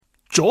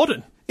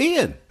Jordan.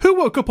 Ian. Who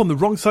woke up on the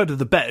wrong side of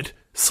the bed,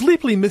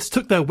 sleepily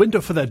mistook their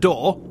window for their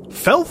door,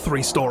 fell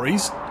 3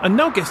 stories, and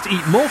now gets to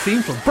eat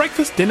morphine for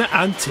breakfast, dinner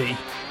and tea.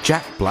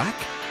 Jack Black?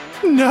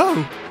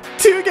 No.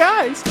 2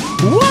 guys.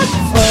 What?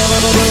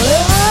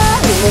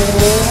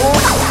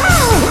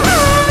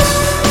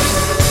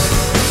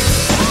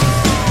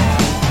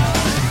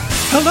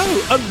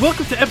 Hello, and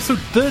welcome to episode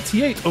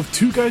 38 of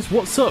Two Guys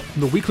What's Up,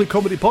 the weekly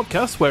comedy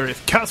podcast where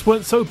if cats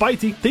weren't so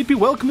bitey, they'd be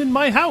welcome in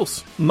my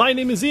house. My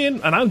name is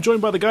Ian, and I'm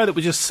joined by the guy that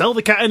would just sell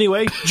the cat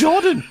anyway,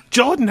 Jordan.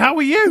 Jordan, how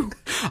are you?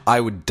 I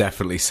would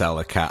definitely sell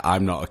a cat.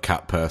 I'm not a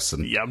cat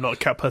person. Yeah, I'm not a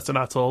cat person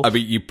at all. I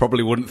mean, you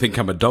probably wouldn't think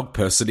I'm a dog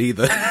person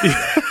either.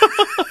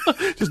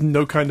 Just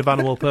no kind of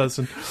animal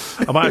person.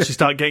 I might actually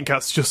start getting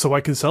cats just so I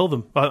can sell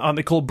them. Aren't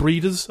they called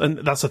breeders? And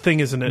that's a thing,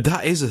 isn't it?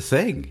 That is a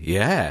thing,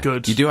 yeah.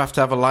 Good. You do have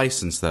to have a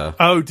license, though.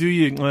 Oh, do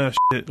you?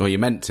 Shit. Well, you're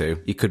meant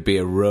to. You could be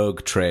a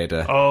rogue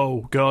trader.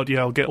 Oh, God,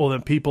 yeah, I'll get all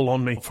them people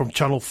on me. From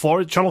Channel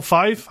 4, Channel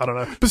 5? I don't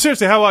know. But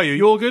seriously, how are you?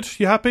 You all good?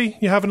 You happy?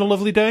 You having a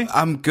lovely day?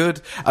 I'm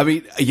good. I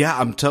mean, yeah,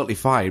 I'm totally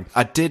fine.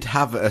 I did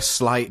have a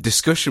slight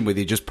discussion with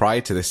you just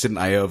prior to this, didn't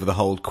I, over the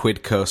whole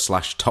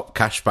Quidco / Top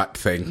Cashback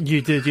thing.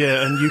 You did,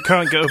 yeah, and you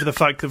can't get over the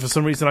fact that for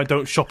some reason I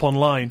don't shop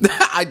online.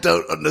 I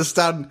don't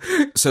understand.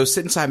 So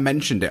since I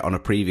mentioned it on a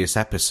previous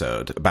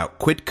episode about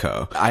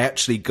Quidco, I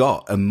actually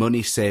got a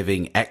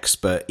money-saving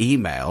expert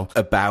email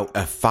about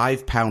a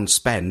 £5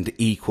 spend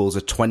equals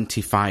a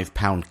 £25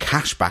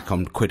 cashback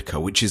on Quidco,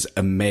 which is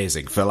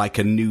amazing for like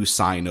a new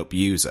sign-up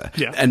user.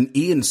 Yeah. And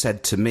Ian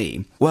said to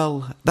me,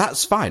 well,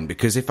 that's fine,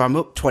 because if I'm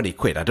up 20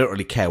 quid, I don't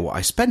really care what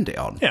I spend it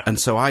on. Yeah. And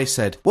so I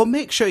said, well,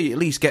 make sure you at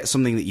least get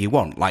something that you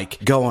want,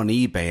 like go on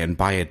eBay and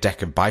buy a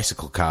deck of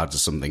bicycle cards or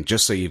something,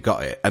 just so you've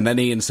got it. And then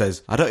Ian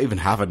says, I don't even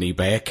have an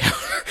eBay account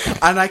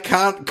and I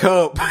can't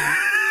cope.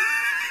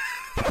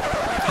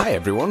 Hi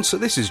everyone, so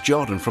this is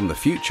Jordan from the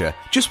future.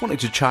 Just wanted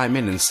to chime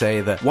in and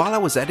say that while I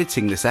was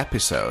editing this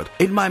episode,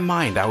 in my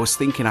mind I was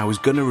thinking I was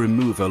going to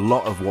remove a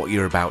lot of what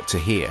you're about to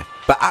hear.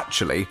 But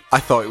actually, I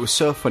thought it was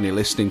so funny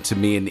listening to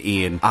me and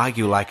Ian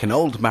argue like an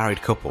old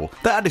married couple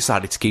that I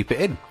decided to keep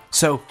it in.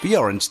 So, for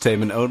your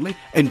entertainment only,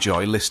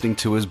 enjoy listening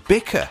to us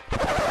bicker.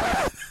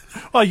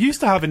 I used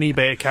to have an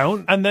eBay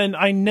account, and then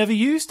I never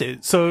used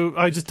it, so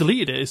I just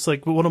deleted it. It's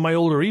like one of my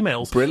older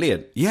emails.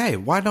 Brilliant. Yeah,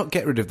 why not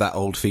get rid of that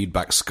old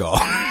feedback score?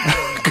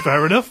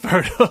 Fair enough, fair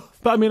enough.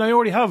 But I mean, I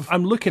already have.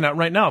 I'm looking at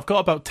right now, I've got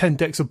about 10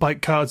 decks of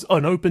bike cards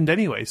unopened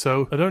anyway,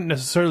 so I don't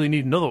necessarily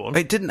need another one.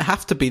 It didn't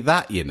have to be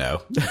that, you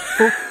know.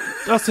 Well,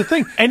 that's the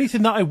thing.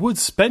 Anything that I would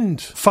spend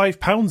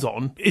 £5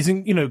 on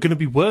isn't, going to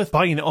be worth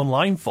buying it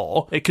online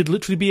for. It could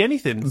literally be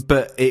anything.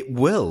 But it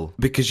will,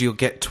 because you'll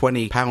get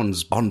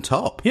 £20 on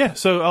top. Yeah,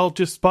 so I'll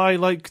just buy,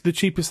 like, the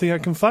cheapest thing I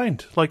can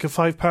find. Like a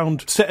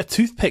 £5 set of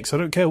toothpicks. I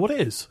don't care what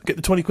it is. Get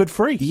the 20 quid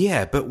free.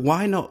 Yeah, but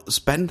why not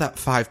spend that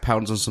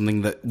 £5 on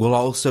something that will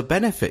also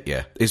benefit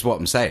you, is what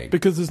I'm saying.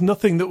 Because there's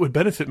nothing that would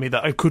benefit me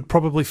that I could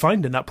probably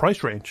find in that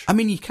price range. I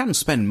mean, you can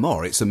spend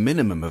more. It's a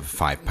minimum of a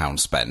 £5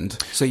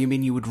 spend. So you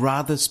mean you would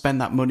rather spend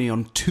that money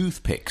on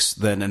toothpicks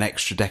than an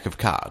extra deck of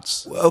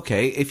cards?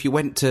 Okay, if you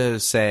went to,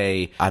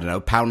 say, I don't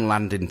know,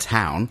 Poundland in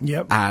town,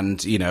 yep.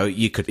 And,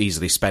 you could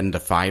easily spend a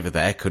 £5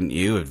 there, couldn't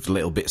you, of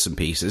little bits and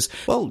pieces,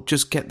 well,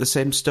 just get the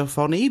same stuff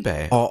on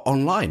eBay or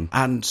online,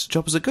 and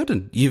jobs are good,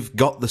 and you've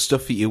got the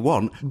stuff that you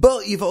want,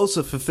 but you've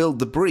also fulfilled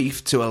the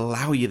brief to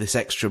allow you this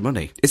extra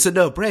money. It's a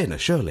no-brainer,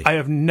 surely. I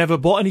have never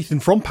bought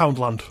anything from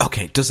Poundland.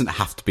 Okay, it doesn't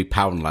have to be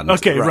Poundland.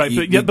 Okay, right.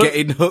 You're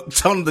getting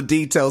hooked on the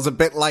details, a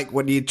bit like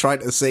when you're trying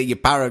to say your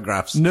paragraphs.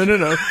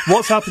 No.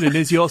 What's happening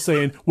is you're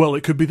saying, well,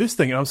 it could be this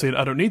thing, and I'm saying,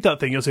 I don't need that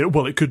thing. You're saying,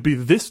 well, it could be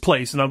this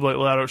place, and I'm like,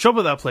 well, I don't shop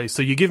at that place.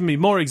 So you're giving me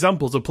more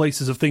examples of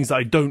places of things that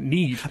I don't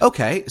need.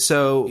 Okay,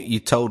 so you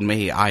told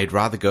me I'd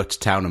rather go to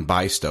town and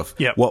buy stuff.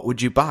 Yeah. What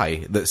would you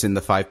buy that's in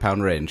the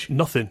 £5 range?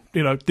 Nothing.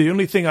 The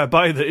only thing I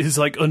buy that is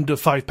like under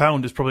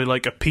 £5 is probably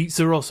like a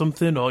pizza or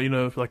something, or,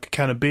 like a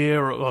can of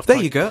beer. Or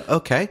there you go.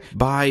 Okay.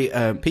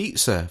 Buy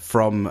pizza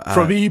from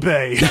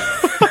eBay.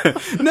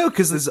 No,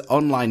 because there's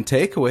online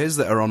takeaways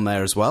that are on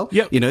there as well.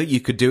 Yep. You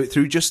could do it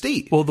through Just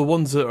Eat. Well, the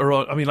ones that are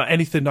on, like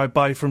anything I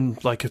buy from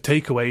like a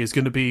takeaway is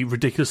going to be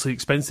ridiculously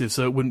expensive,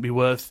 so it wouldn't be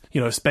worth,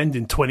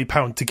 spending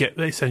 £20 to get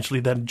essentially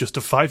then just a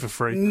 £5 for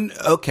free.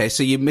 Okay,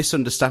 so you're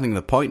misunderstanding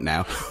the point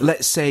now.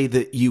 Let's say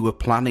that you were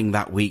planning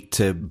that week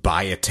to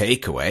buy a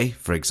takeaway,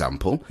 for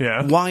example.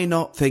 Yeah. Why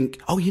not think,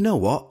 oh, you know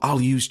what?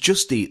 I'll use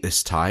Just Eat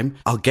this time.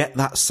 I'll get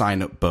that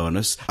sign-up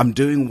bonus. I'm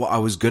doing what I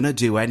was going to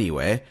do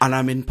anyway, and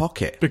I'm in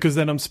pocket. Because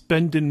then I'm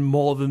spending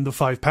more than the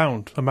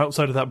 £5. I'm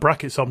outside of that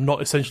bracket, so I'm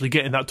not essentially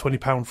getting that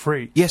 £20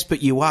 free. Yes,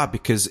 but you are,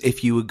 because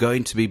if you were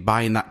going to be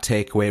buying that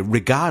takeaway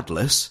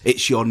regardless,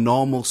 it's your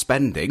normal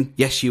spending.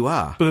 Yes, you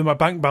are. But then my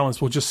bank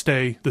balance will just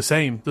stay the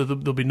same. There'll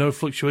be no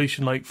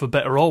fluctuation, like, for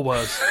better or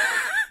worse.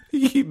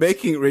 You're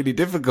making it really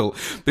difficult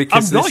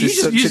because I'm not. You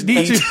just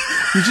need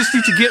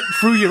to get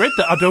through your head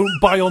that I don't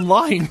buy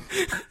online.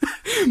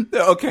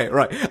 Okay,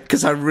 right.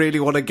 Because I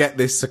really want to get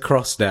this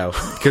across now.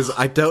 Because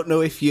I don't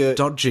know if you're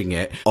dodging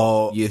it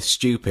or you're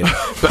stupid.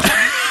 But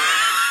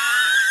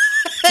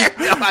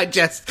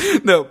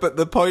No, but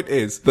the point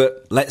is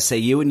that let's say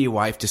you and your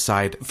wife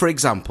decide, for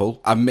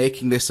example, I'm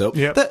making this up,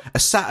 that a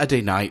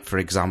Saturday night, for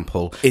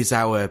example, is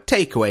our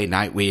takeaway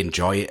night. We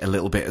enjoy it a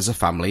little bit as a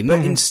family.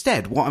 But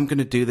instead, what I'm going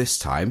to do this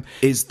time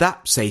is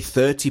that, say,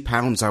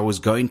 £30 I was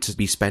going to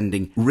be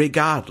spending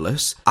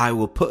regardless, I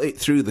will put it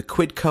through the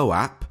Quidco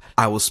app.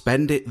 I will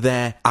spend it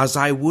there as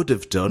I would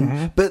have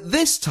done, but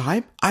this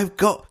time I've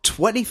got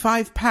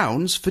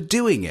 £25 for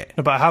doing it.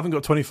 No, but I haven't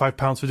got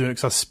 £25 for doing it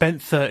because I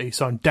spent 30,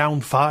 so I'm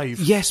down 5.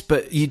 Yes,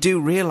 but you do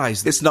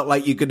realise it's not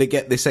like you're going to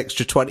get this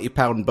extra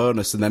 £20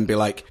 bonus and then be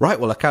like, right,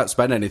 well, I can't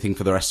spend anything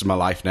for the rest of my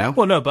life now.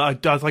 Well, no,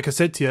 but like I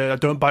said to you, I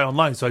don't buy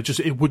online, so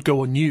it would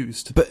go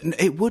unused. But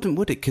it wouldn't,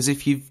 would it? Because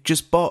if you've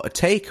just bought a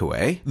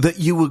takeaway that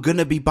you were going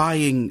to be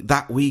buying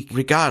that week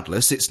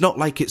regardless, it's not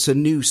like it's a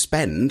new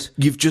spend.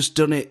 You've just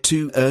done it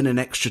to earn an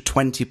extra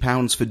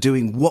 £20 for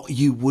doing what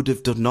you would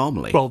have done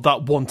normally. Well,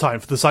 that one time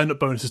for the sign-up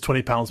bonus is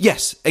 £20.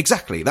 Yes,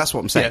 exactly. That's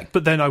what I'm saying. Yeah,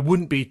 but then I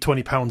wouldn't be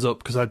 £20 up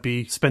because I'd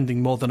be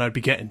spending more than I'd be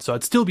getting, so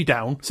I'd still be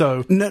down.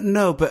 So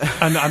no, but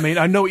and I mean,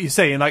 I know what you're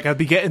saying. Like, I'd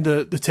be getting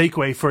the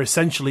takeaway for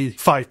essentially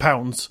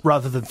 £5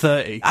 rather than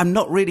 30. I'm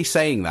not really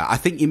saying that. I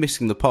think you're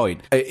missing the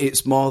point.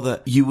 It's more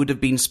that you would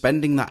have been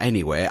spending that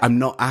anyway. I'm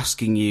not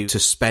asking you to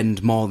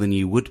spend more than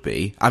you would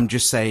be. I'm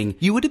just saying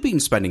you would have been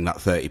spending that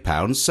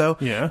 £30. So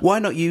why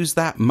not use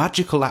that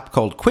magical app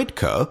called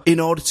Quidco in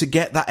order to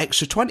get that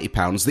extra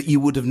 £20 that you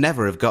would have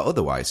never have got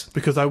otherwise?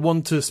 Because I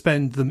want to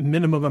spend the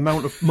minimum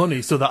amount of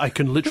money so that I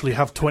can literally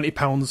have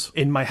 £20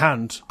 in my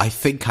hand. I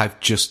think I've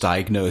just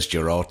diagnosed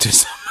your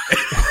autism.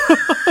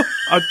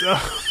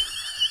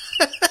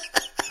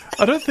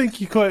 I don't think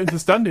you're quite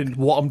understanding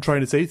what I'm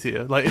trying to say to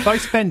you. Like, if I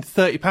spend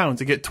 £30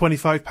 and get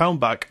 £25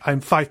 back,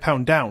 I'm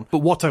 £5 down. But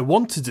what I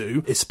want to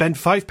do is spend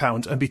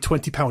 £5 and be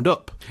 £20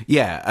 up.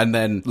 Yeah, and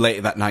then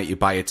later that night you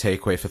buy a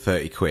takeaway for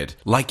 30 quid.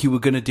 Like you were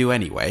going to do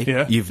anyway.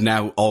 Yeah. You've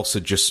now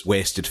also just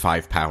wasted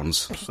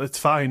 £5. It's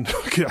fine.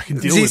 I can deal with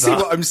that. Do you see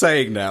what I'm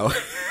saying now?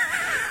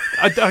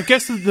 I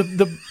guess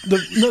the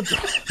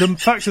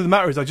fact of the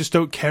matter is I just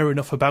don't care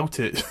enough about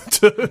it.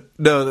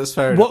 No, that's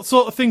fair enough. What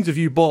sort of things have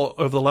you bought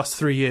over the last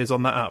 3 years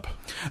on that app?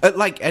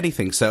 Like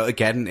anything. So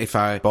again, if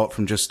I bought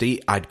from Just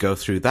Eat, I'd go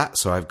through that.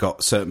 So I've got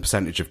a certain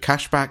percentage of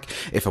cash back.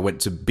 If I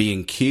went to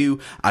B&Q,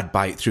 I'd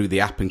buy it through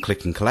the app and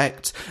click and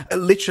collect.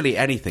 Literally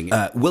anything.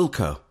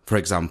 Wilko, for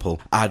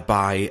example, I'd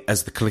buy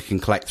as the click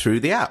and collect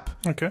through the app.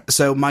 Okay.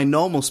 So my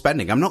normal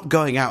spending, I'm not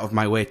going out of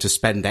my way to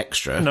spend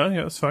extra. No,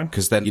 yeah, that's fine.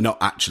 Because then you're not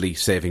actually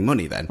saving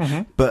money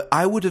then. But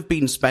I would have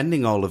been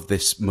spending all of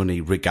this money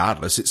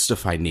regardless. It's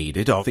stuff I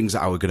needed or things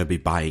that I were going to be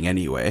buying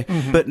anyway.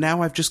 But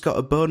now I've just got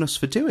a bonus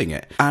for doing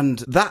it. And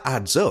that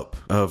adds up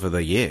over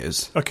the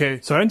years. Okay,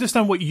 so I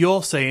understand what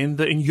you're saying,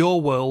 that in your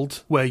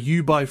world where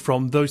you buy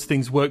from, those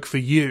things work for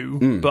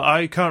you. But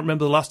I can't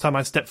remember the last time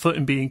I stepped foot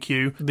in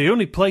B&Q. The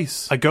only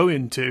place I go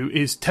into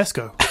is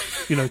Tesco,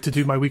 to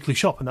do my weekly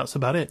shop, and that's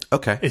about it.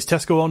 Okay. Is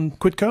Tesco on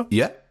Quidco?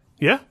 Yeah.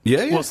 Yeah?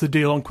 Yeah. What's the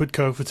deal on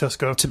Quidco for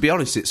Tesco? To be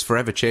honest, it's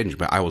forever changing,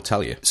 but I will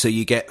tell you. So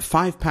you get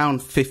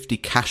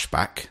 £5.50 cash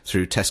back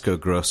through Tesco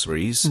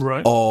groceries,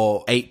 right,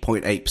 or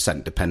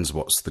 8.8%, depends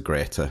what's the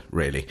greater,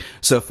 really.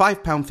 So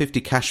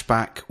 £5.50 cash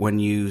back when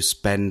you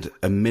spend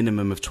a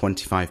minimum of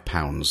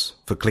 £25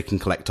 for click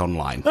and collect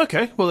online.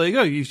 Okay, well, there you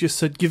go. You just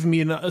said give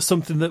me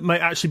something that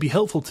might actually be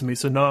helpful to me,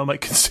 so now I might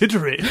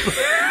consider it.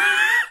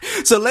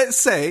 So let's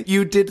say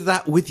you did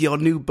that with your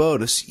new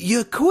bonus.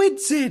 Your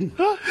quid's in.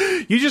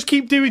 You just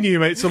keep doing you,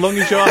 mate, so long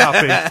as you're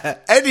happy.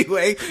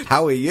 Anyway,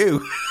 how are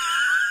you?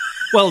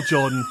 Well,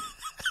 Jordan.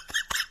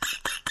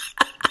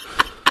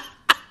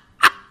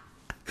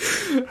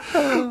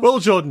 Well,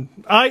 Jordan,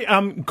 I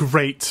am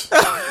great.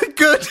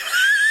 Good.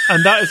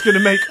 And that is going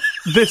to make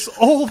this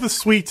all the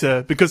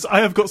sweeter because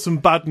I have got some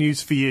bad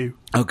news for you.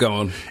 Oh, go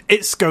on.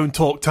 It's scone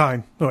talk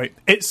time. Oh, wait,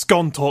 it's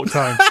scone talk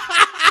time.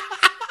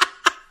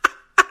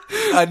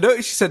 I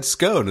noticed you said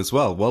scone as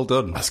well. Well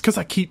done. That's because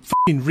I keep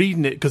fucking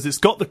reading it because it's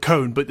got the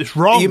cone, but it's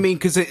wrong. You mean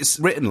because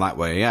it's written that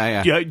way?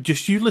 Yeah. Yeah,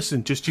 just you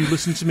listen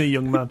to me,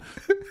 young man.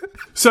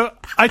 So,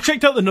 I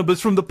checked out the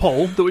numbers from the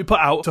poll that we put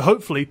out to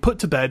hopefully put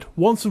to bed,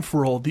 once and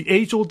for all, the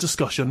age-old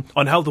discussion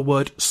on how the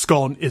word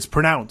scone is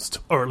pronounced,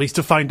 or at least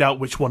to find out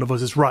which one of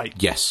us is right.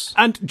 Yes.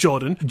 And,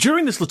 Jordan,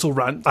 during this little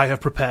rant I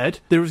have prepared,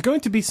 there is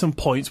going to be some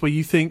points where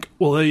you think,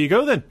 well, there you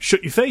go then,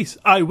 shut your face,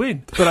 I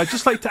win. But I'd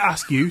just like to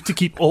ask you to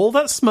keep all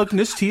that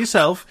smugness to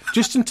yourself,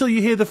 just until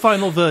you hear the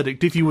final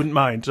verdict, if you wouldn't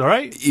mind,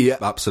 alright? Yeah,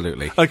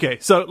 absolutely. Okay,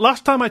 so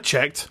last time I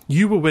checked,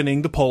 you were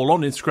winning the poll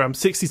on Instagram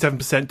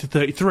 67% to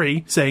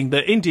 33%, saying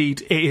that indeed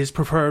it is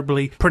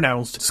preferably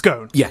pronounced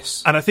scone.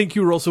 Yes. And I think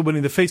you were also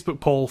winning the Facebook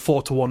poll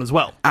 4-1 as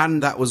well.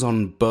 And that was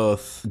on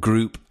both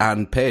group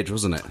and page,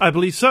 wasn't it? I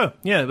believe so.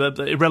 Yeah, but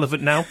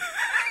irrelevant now.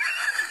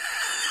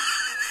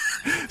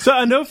 So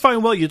I know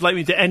fine well you'd like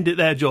me to end it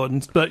there,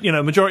 Jordan, but,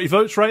 majority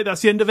votes, right?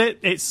 That's the end of it.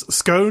 It's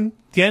scone,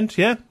 the end,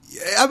 yeah?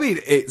 I mean,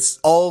 it's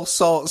all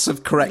sorts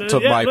of correct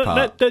on my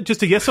part.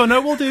 Just a yes or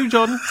no will do,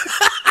 Jordan.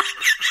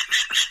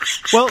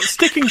 Well,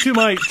 sticking to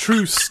my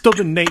true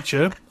stubborn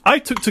nature, I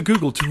took to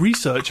Google to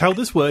research how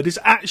this word is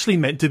actually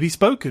meant to be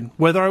spoken.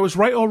 Whether I was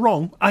right or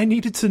wrong, I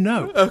needed to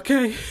know.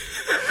 Okay.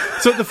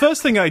 So the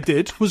first thing I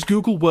did was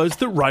Google words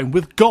that rhyme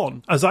with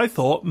gone, as I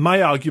thought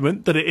my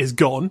argument that it is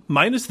gone,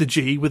 minus the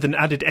G with an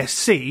added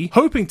SC,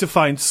 hoping to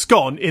find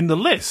scone in the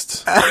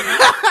list.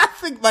 I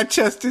think my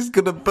chest is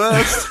gonna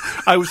burst.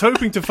 I was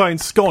hoping to find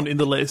scone in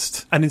the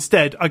list, and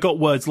instead I got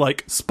words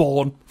like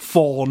spawn,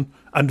 fawn,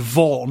 and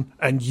Vaughan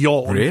and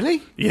yawn.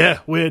 Really? Yeah,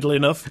 weirdly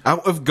enough.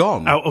 Out of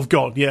gone? Out of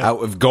gone, yeah.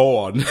 Out of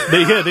gone.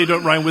 They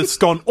don't rhyme with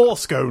scone or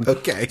scone.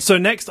 Okay. So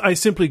next I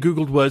simply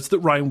Googled words that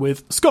rhyme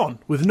with scone.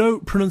 With no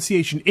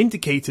pronunciation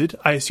indicated,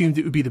 I assumed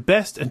it would be the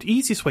best and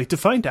easiest way to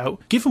find out,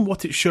 given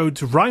what it showed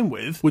to rhyme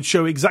with, would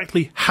show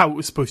exactly how it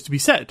was supposed to be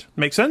said.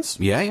 Make sense?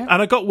 Yeah, yeah.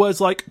 And I got words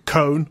like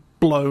cone,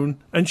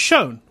 blown, and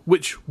shown,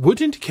 which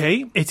would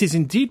indicate it is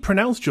indeed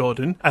pronounced,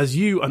 Jordan, as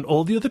you and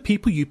all the other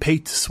people you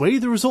paid to sway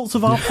the results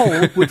of our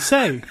poll would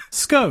say,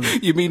 scone.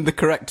 You mean the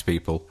correct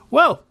people?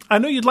 Well, I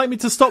know you'd like me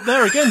to stop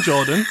there again,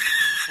 Jordan,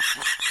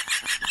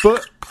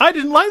 but I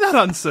didn't like that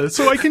answer,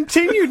 so I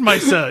continued my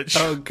search.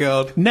 Oh,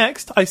 God.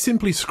 Next, I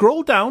simply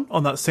scrolled down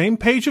on that same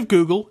page of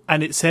Google,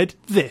 and it said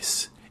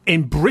this.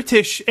 In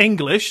British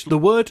English, the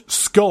word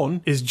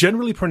scone is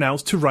generally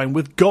pronounced to rhyme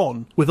with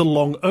gone, with a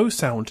long O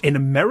sound. In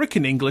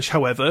American English,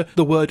 however,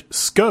 the word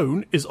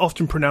scone is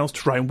often pronounced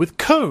to rhyme with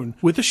cone,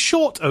 with a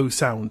short O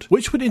sound,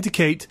 which would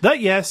indicate that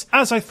yes,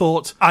 as I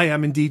thought, I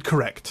am indeed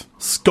correct.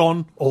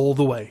 Scone all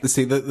the way.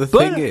 See, the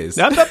thing is...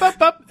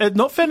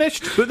 Not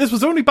finished, but this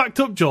was only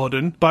backed up,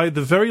 Jordan, by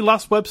the very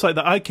last website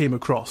that I came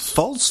across.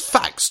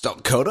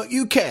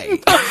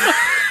 Falsefacts.co.uk.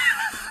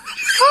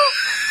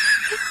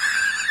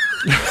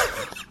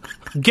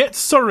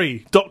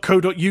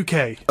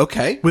 GetSurrey.co.uk.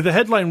 Okay. With a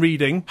headline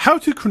reading, How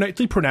to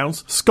Correctly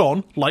Pronounce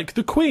Scone Like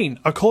the Queen,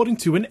 according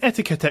to an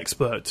etiquette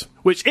expert.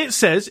 Which it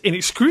says in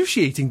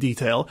excruciating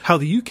detail how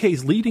the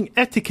UK's leading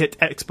etiquette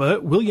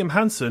expert, William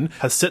Hanson,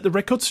 has set the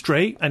record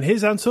straight, and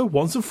his answer,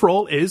 once and for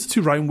all, is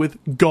to rhyme with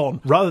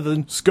gone, rather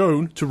than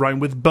scone to rhyme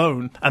with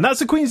bone. And that's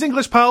the Queen's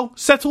English, pal.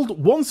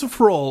 Settled once and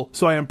for all.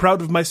 So I am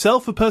proud of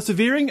myself for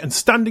persevering and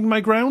standing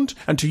my ground.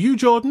 And to you,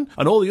 Jordan,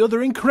 and all the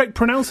other incorrect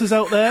pronouncers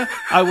out there,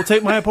 I will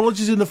take my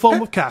apologies in the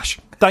form of cash.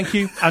 Thank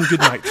you, and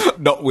good night.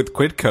 Not with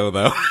Quidco,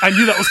 though. I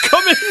knew that was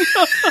coming.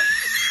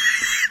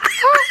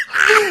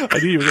 I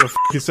knew you were going to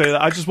f***ing say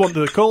that. I just want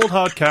the cold,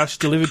 hard cash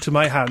delivered to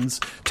my hands.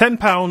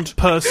 £10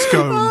 per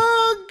scone.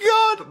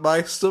 Oh, God,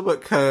 my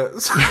stomach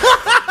hurts.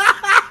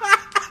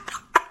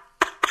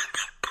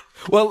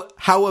 Well,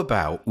 how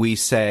about we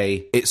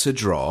say it's a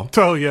draw?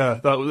 Oh, yeah,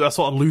 that's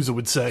what a loser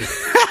would say.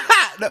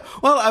 No,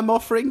 well, I'm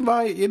offering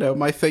my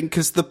thing,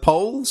 because the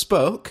poll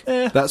spoke.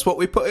 That's what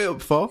we put it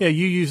up for. Yeah,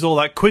 you used all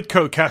that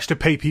Quidco cash to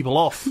pay people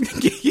off.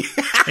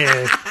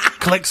 Yeah.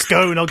 Collect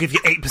scone, I'll give you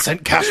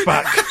 8% cash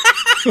back.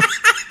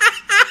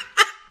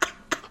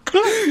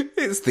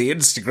 It's the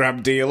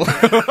Instagram deal.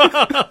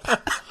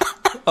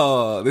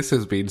 Oh, this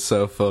has been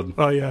so fun.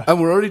 Oh, yeah.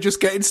 And we're only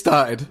just getting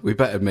started. We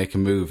better make a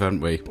move,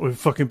 haven't we? We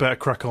fucking better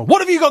crack on.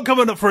 What have you got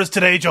coming up for us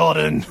today,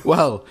 Jordan?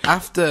 Well,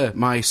 after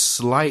my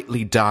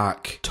slightly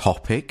dark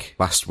topic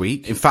last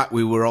week, in fact,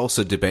 we were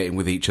also debating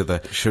with each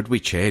other, should we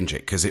change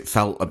it? Because it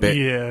felt a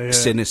bit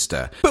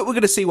sinister. But we're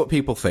going to see what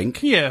people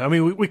think. Yeah, I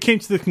mean, we came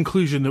to the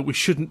conclusion that we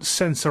shouldn't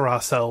censor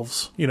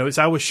ourselves. You know, it's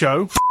our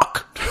show.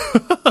 Fuck.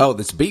 Oh,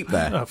 there's a beep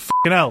there. Oh,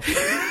 fucking hell.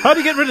 How do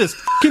you get rid of this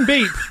fucking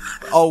beep?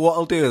 Oh, what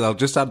I'll do is I'll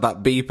just add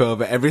that beep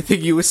over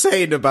everything you were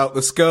saying about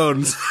the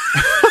scones.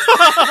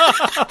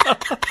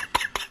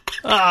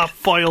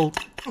 Foiled.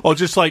 Or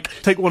just,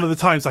 take one of the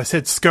times I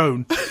said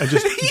scone and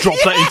just drop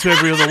that into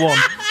every other one.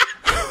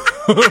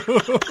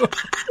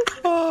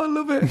 Oh, I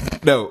love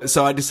it. No,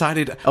 so I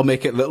decided I'll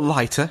make it a little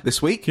lighter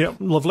this week. Yep,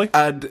 lovely.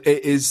 And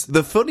it is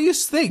the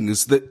funniest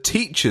things that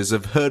teachers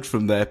have heard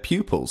from their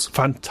pupils.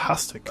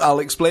 Fantastic. I'll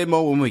explain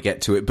more when we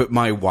get to it, but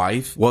my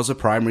wife was a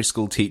primary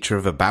school teacher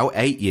of about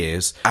 8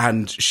 years,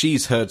 and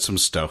she's heard some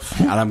stuff,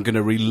 and I'm going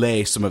to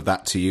relay some of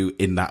that to you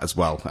in that as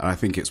well, and I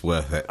think it's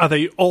worth it. Are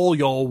they all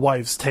your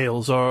wives'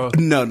 tales, or...?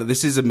 No,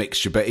 this is a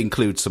mixture, but it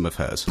includes some of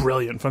hers.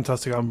 Brilliant,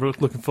 fantastic. I'm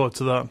looking forward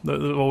to that.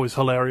 They're always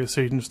hilarious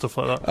and stuff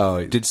like that. Oh,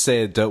 it did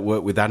say don't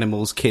work with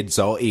animals, kids,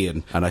 or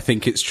Ian, and I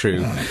think it's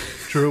true.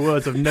 True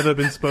words have never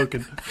been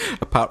spoken.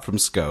 Apart from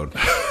scone.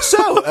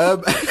 So,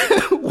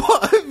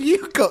 what have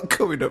you got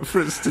coming up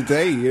for us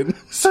today, Ian?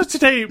 So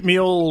today, me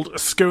old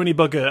scony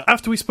bugger,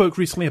 after we spoke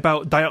recently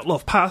about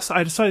Dyatlov Pass,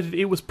 I decided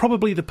it was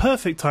probably the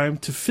perfect time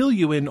to fill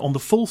you in on the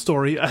full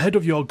story ahead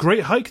of your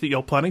great hike that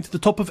you're planning to the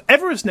top of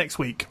Everest next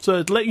week.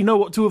 So to let you know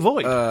what to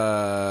avoid.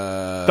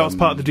 That was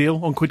part of the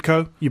deal on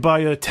Quidco. You buy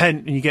a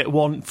tent and you get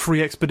one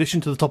free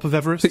expedition to the top of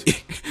Everest.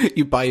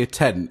 You buy a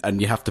tent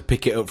and you have to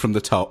pick it up from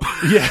the top.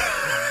 Yeah.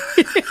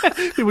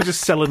 They were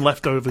just selling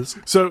leftovers.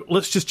 So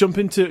let's just jump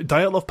into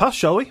Dyatlov Pass,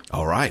 shall we?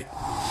 All right.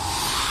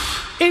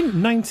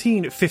 In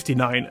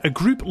 1959, a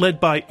group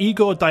led by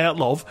Igor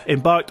Dyatlov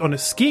embarked on a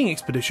skiing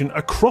expedition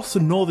across the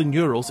northern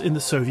Urals in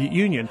the Soviet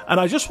Union. And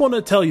I just want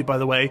to tell you, by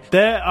the way,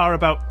 there are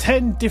about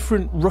 10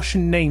 different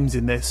Russian names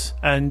in this,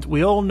 and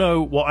we all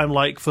know what I'm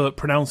like for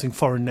pronouncing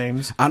foreign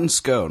names. And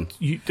scone.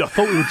 I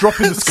thought we were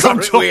dropping the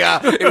scone. Sorry, we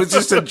are. It was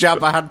just a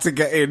jab I had to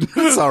get in.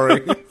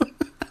 Sorry.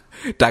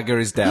 Dagger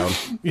is down.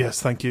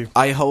 Yes, thank you.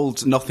 I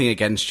hold nothing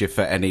against you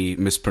for any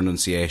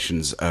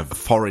mispronunciations of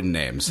foreign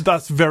names.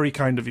 That's very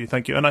kind of you,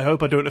 thank you. And I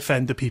hope I don't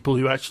offend the people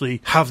who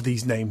actually have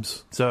these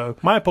names. So,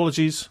 my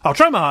apologies. I'll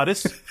try my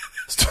hardest.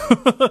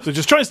 So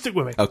just try and stick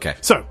with me. Okay.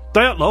 So,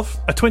 Dyatlov,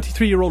 a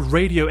 23-year-old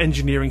radio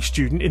engineering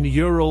student in the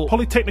Ural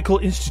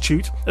Polytechnical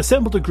Institute,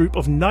 assembled a group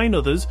of 9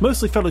 others,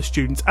 mostly fellow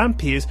students and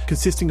peers,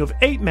 consisting of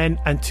 8 men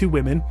and 2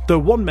 women, though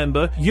one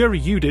member, Yuri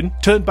Yudin,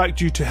 turned back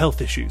due to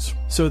health issues.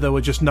 So there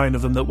were just 9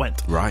 of them that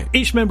went. Right.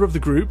 Each member of the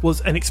group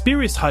was an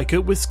experienced hiker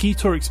with ski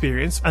tour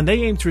experience, and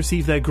they aimed to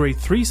receive their Grade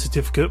 3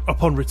 certificate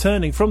upon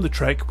returning from the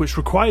trek, which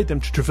required them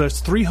to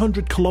traverse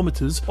 300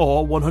 kilometres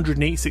or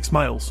 186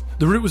 miles.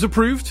 The route was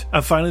approved,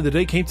 and finally the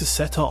day came to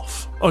set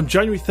off. On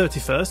January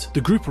 31st, the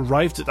group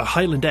arrived at the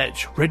Highland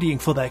Edge, readying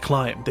for their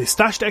climb. They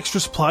stashed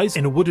extra supplies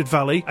in a wooded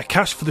valley, a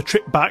cache for the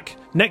trip back.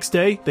 Next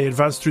day, they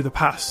advanced through the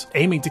pass,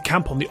 aiming to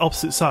camp on the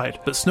opposite side,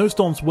 but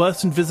snowstorms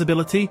worsened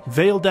visibility,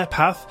 veiled their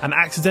path, and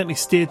accidentally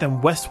steered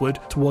them westward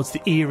towards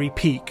the eerie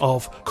peak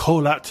of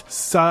Kholat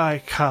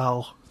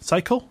Syakhl.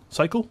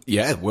 Cycle?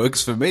 Yeah, it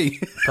works for me.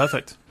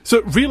 Perfect.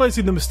 So,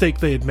 realising the mistake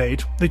they had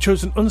made, they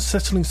chose an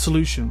unsettling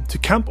solution to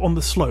camp on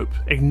the slope,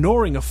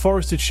 ignoring a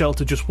forested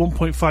shelter just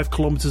 1.5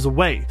 kilometres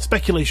away.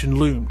 Speculation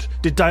loomed.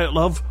 Did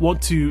Dyatlov want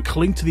to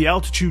cling to the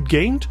altitude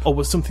gained, or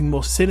was something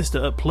more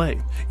sinister at play?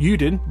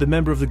 Yudin, the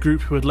member of the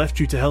group who had left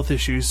due to health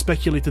issues,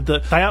 speculated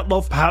that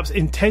Dyatlov perhaps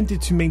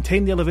intended to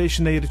maintain the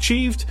elevation they had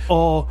achieved,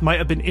 or might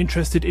have been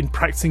interested in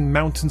practicing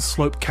mountain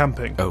slope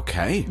camping.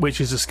 Okay.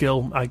 Which is a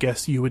skill, I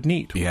guess, you would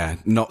need. Yeah,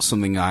 not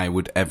something I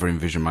would ever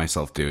envision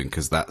myself doing,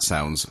 because that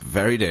sounds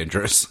very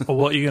dangerous. Or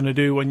what are you going to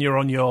do when you're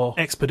on your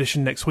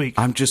expedition next week?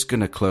 I'm just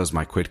going to close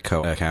my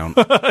Quidco account.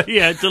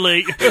 Yeah,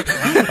 delete.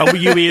 Are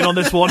you in on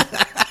this one?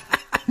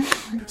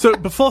 So,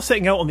 before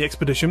setting out on the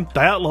expedition,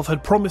 Dyatlov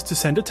had promised to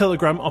send a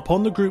telegram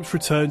upon the group's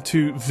return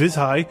to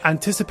Vizhai,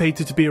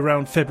 anticipated to be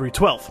around February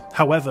 12th.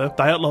 However,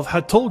 Dyatlov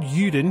had told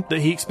Yudin that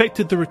he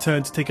expected the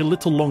return to take a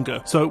little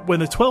longer, so when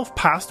the 12th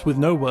passed with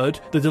no word,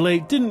 the delay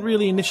didn't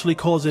really initially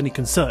cause any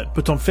concern.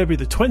 But on February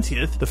the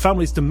 20th, the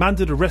families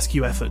demanded a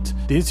rescue effort.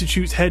 The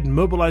Institute's head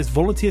mobilised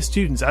volunteer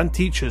students and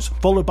teachers,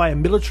 followed by a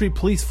military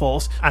police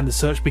force, and the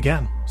search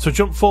began. So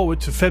jump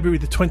forward to February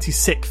the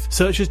 26th.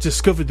 Searchers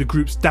discovered the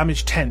group's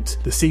damaged tent.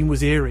 The scene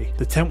was eerie.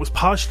 The tent was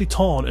partially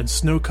torn and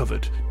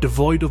snow-covered,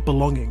 devoid of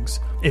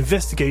belongings.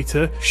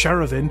 Investigator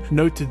Sharavin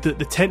noted that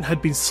the tent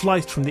had been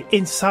sliced from the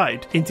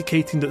inside,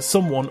 indicating that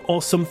someone or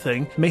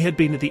something may have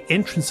been at the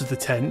entrance of the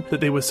tent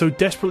that they were so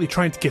desperately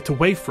trying to get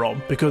away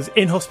from, because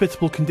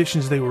inhospitable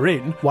conditions they were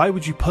in, why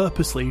would you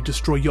purposely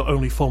destroy your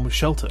only form of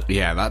shelter?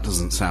 Yeah, that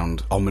doesn't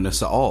sound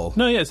ominous at all.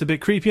 No, yeah, it's a bit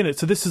creepy, isn't it?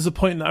 So this is a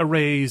point that I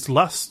raised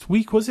last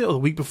week, was it? Or the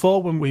week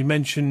before, when we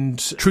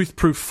mentioned Truth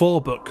Proof 4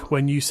 book,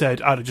 when you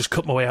said I'd have just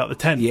cut my way out of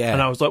the tent. Yeah. And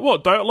I was like,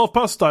 what, Dyatlov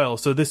Pass style?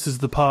 So this is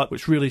the part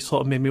which really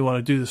sort of made me want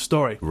to do the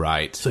story.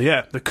 Right. So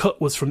yeah, the cut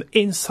was from the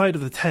inside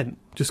of the tent,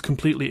 just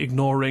completely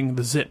ignoring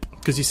the zip.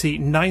 Because you see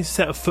 9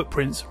 set of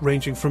footprints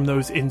ranging from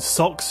those in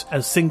socks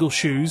and single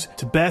shoes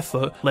to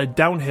barefoot led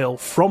downhill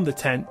from the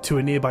tent to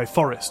a nearby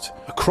forest,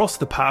 across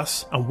the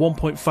pass and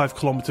 1.5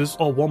 kilometres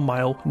or 1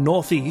 mile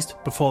northeast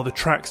before the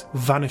tracks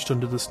vanished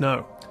under the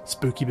snow.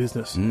 Spooky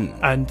business.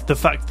 And the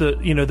fact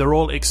that, you know, they're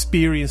all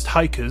experienced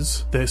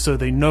hikers, so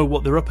they know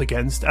what they're up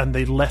against, and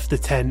they left the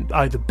tent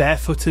either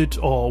barefooted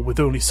or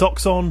with only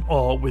socks on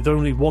or with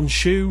only 1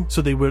 shoe,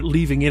 so they were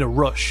leaving in a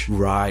rush.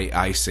 Right,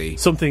 I see.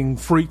 Something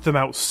freaked them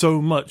out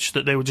so much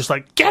that they were just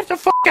like, get the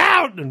fuck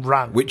out, and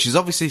ran. Which is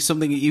obviously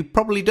something that you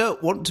probably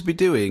don't want to be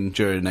doing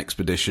during an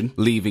expedition,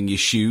 leaving your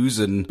shoes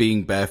and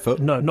being barefoot.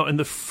 No, not in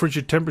the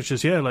frigid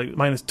temperatures, yeah, like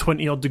minus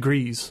 20 odd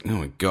degrees. Oh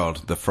my god,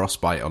 the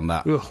frostbite on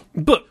that. Ugh.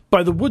 But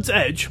by the wood's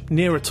edge,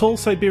 near a tall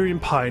Siberian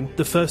pine,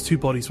 the first 2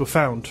 bodies were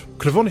found.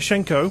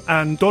 Krivonyshenko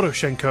and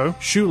Doroshenko,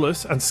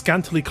 shoeless and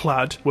scantily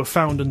clad, were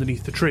found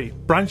underneath the tree.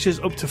 Branches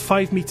up to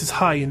 5 meters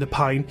high in the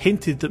pine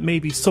hinted that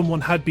maybe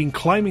someone had been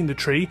climbing the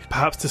tree,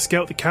 perhaps to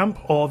scout the camp,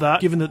 or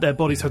that, given that their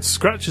bodies had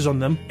scratches on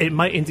them, it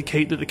might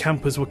indicate that the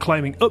campers were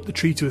climbing up the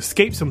tree to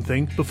escape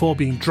something before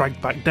being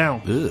dragged back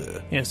down.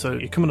 Ugh. Yeah, so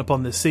you're coming up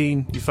on this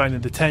scene, you find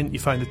in the tent, you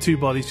find the 2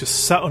 bodies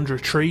just sat under a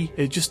tree.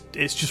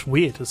 It's just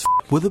weird as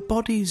f***. Were the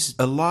bodies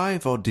alive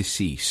or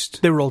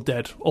deceased? They were all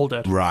dead. All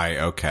dead. Right,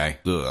 okay.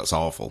 Ugh, that's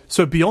awful.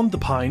 So beyond the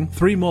pine,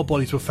 3 more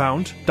bodies were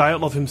found.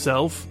 Dyatlov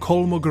himself,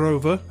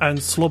 Kolmogorova, and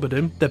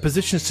Slobodin. Their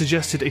positions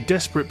suggested a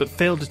desperate but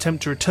failed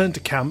attempt to return to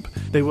camp.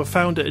 They were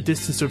found at a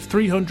distance of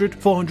 300,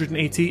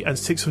 480 and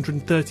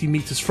 630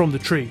 metres from the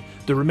tree.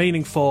 The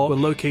remaining 4 were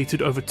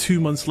located over 2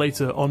 months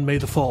later on May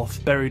the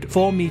 4th, buried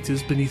 4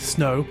 metres beneath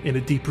snow in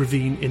a deep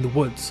ravine in the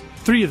woods.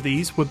 3 of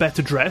these were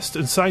better dressed,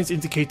 and signs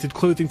indicated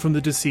clothing from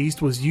the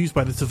deceased was used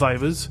by the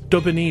survivors.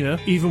 Dubinina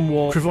even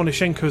wore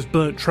Krivonishenko's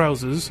burnt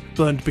trousers,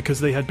 burned because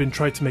they had been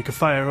tried to make a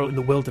fire out in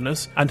the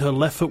wilderness, and her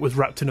left foot was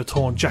wrapped in a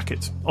torn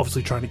jacket,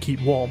 obviously trying to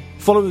keep warm.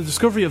 Following the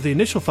discovery of the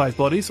initial 5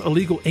 bodies, a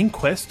legal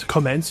inquest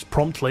commenced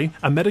promptly.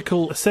 A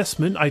medical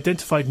assessment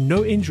identified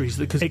no injuries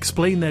that could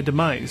explain their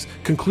demise,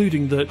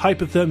 concluding that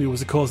hypothermia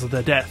was the cause of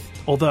their death,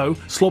 although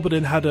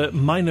Slobodin had a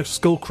minor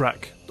skull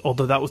crack,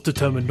 although that was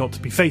determined not to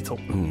be fatal.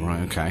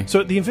 Right, okay.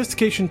 So the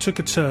investigation took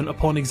a turn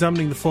upon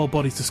examining the 4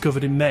 bodies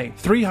discovered in May.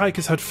 3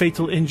 hikers had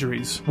fatal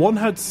injuries. 1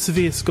 had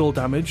severe skull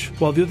damage,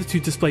 while the other 2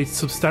 displayed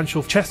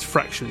substantial chest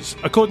fractures.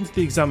 According to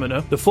the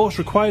examiner, the force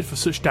required for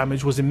such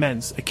damage was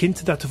immense, akin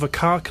to that of a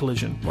car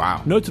collision.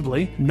 Wow.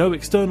 Notably, no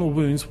external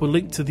wounds were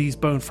linked to these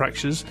bone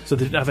fractures, so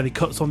they didn't have any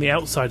cuts on the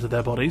outside of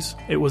their bodies.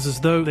 It was as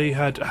though they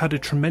had had a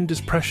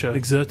tremendous pressure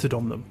exerted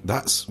on them.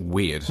 That's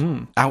weird.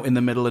 Out in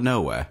the middle of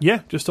nowhere?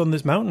 Yeah, just on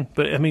this mountain.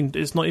 But I mean,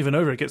 it's not even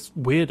over, it gets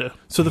weirder.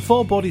 So the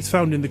 4 bodies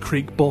found in the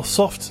creek bore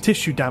soft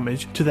tissue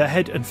damage to their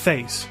head and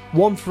face.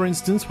 1, for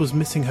instance, was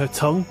missing her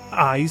tongue,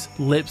 eyes,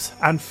 lips,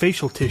 and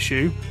facial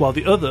tissue, while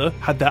the other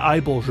had their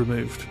eyeballs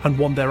removed, and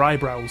 1 their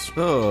eyebrows.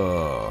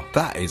 Oh,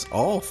 that is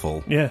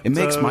awful. Yeah. It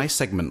makes my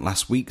segment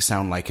last week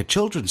sound like a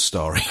children's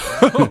story.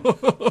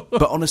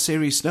 But on a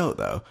serious note,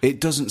 though, it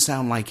doesn't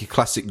sound like a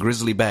classic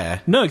grizzly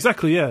bear. No,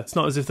 exactly, yeah. It's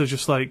not as if they're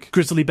just like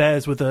grizzly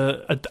bears with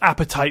an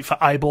appetite for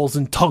eyeballs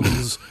and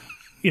tongues.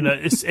 You know,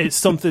 it's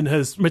something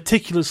has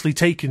meticulously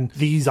taken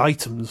these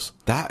items.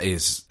 That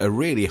is a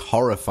really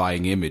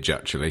horrifying image,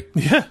 actually.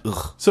 Yeah.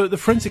 Ugh. So the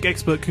forensic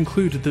expert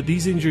concluded that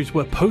these injuries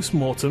were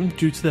post-mortem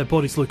due to their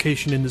body's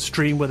location in the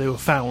stream where they were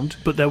found,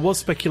 but there was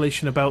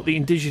speculation about the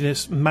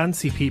indigenous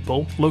Mansi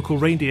people, local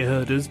reindeer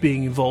herders,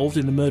 being involved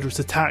in the murderous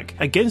attack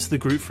against the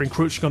group for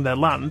encroaching on their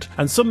land,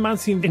 and some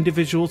Mansi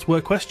individuals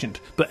were questioned,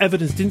 but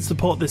evidence didn't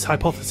support this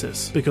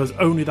hypothesis, because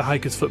only the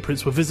hikers'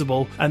 footprints were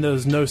visible, and there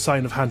was no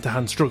sign of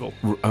hand-to-hand struggle.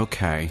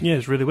 Okay. Yeah,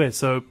 it's really weird.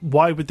 So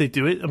why would they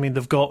do it? I mean,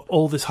 they've got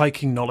all this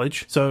hiking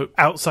knowledge. So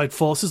outside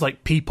forces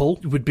like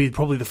people would be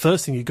probably the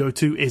first thing you go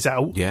to is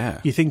out.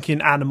 Yeah. You're thinking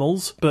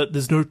animals, but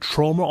there's no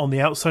trauma on the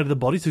outside of the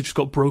body. So they've just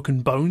got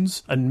broken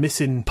bones and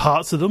missing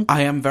parts of them.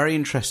 I am very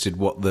interested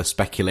what the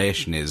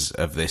speculation is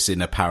of this in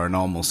a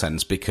paranormal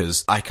sense,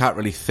 because I can't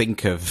really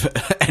think of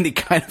any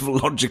kind of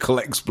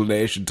logical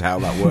explanation to how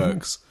that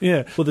works.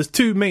 Yeah. Well, there's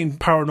 2 main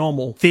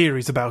paranormal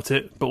theories about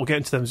it, but we'll get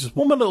into them. Just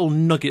one more little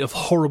nugget of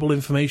horrible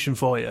information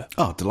for you.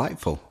 Oh,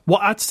 delightful.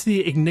 What adds to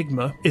the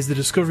enigma is the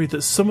discovery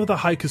that some of the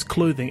hikers'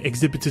 clothing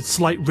exhibited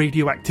slight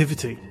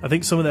radioactivity. I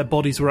think some of their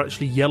bodies were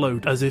actually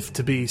yellowed as if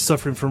to be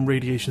suffering from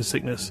radiation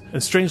sickness.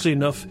 And strangely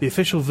enough, the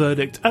official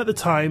verdict at the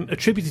time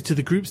attributed to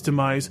the group's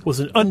demise was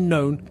an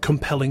unknown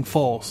compelling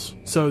force.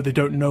 So they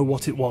don't know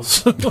what it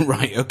was.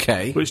 Right,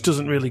 okay. Which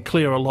doesn't really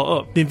clear a lot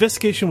up. The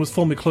investigation was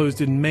formally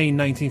closed in May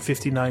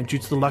 1959 due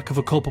to the lack of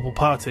a culpable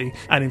party,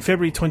 and in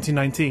February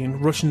 2019,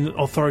 Russian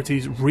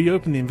authorities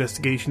reopened the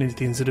investigation into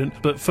the incident,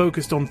 but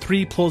focused on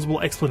 3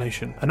 plausible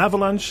explanations: an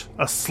avalanche,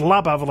 a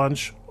slab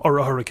avalanche, or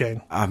a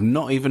hurricane. I've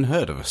not even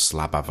heard of a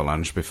slab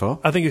avalanche before.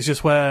 I think it's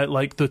just where,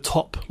 like, the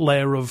top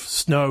layer of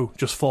snow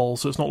just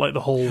falls, so it's not like the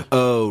whole...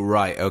 Oh,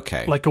 right,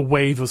 okay. Like a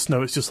wave of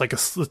snow, it's just like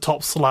the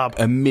top slab.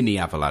 A mini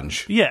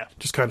avalanche. Yeah,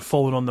 just kind of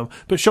falling on them.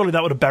 But surely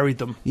that would have buried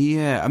them.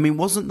 Yeah, I mean,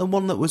 wasn't the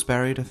one that was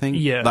buried, I think?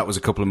 Yeah. That was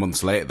a couple of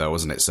months later, though,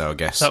 wasn't it? So I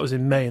guess... That was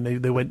in May, and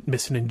they went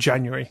missing in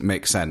January.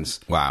 Makes sense.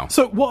 Wow.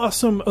 So what are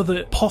some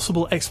other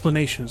possible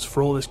explanations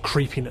for all this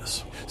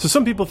creepiness? So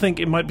some people think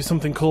it might be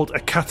something called a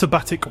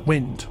katabatic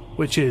wind,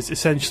 which is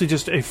essentially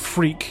just a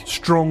freak,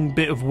 strong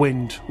bit of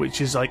wind,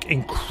 which is like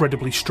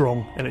incredibly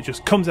strong, and it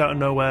just comes out of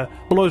nowhere,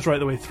 blows right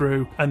the way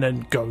through, and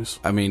then goes.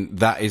 I mean,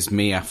 that is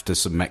me after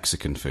some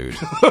Mexican food.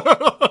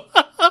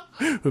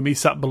 With me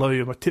sat below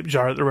you, my tip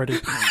jar at the ready.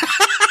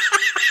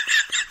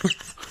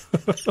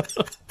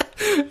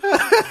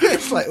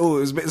 It's like, oh,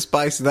 it was a bit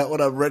spicy, that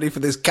one. I'm ready for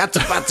this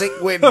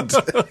katabatic wind.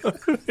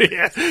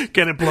 Yeah,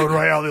 get it blown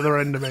right out the other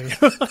end of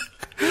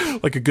me.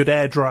 Like a good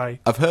air dry.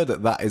 I've heard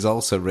that is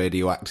also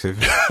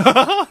radioactive.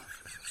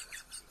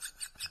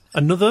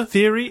 Another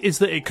theory is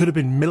that it could have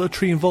been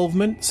military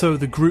involvement, so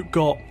the group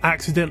got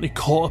accidentally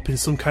caught up in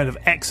some kind of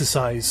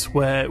exercise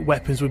where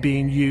weapons were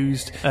being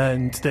used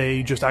and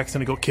they just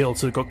accidentally got killed,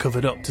 so it got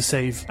covered up to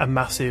save a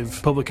massive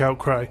public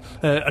outcry.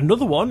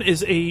 Another one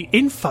is a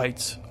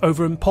infight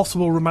over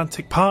possible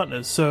romantic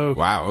partners. So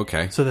wow,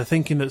 okay. So they're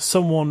thinking that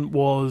someone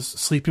was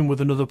sleeping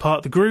with another part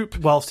of the group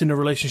whilst in a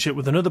relationship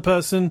with another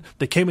person.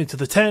 They came into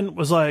the tent,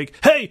 was like,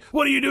 hey,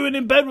 what are you doing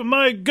in bed with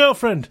my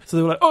girlfriend? So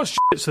they were like, oh shit,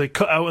 so they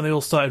cut out and they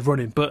all started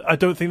running. But I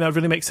don't think that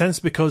really makes sense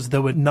because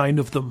there were 9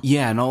 of them.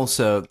 Yeah, and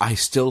also, I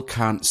still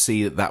can't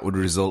see that would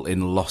result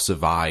in loss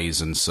of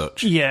eyes and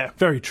such. Yeah,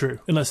 very true.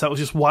 Unless that was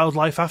just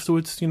wildlife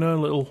afterwards, you know, a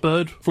little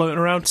bird floating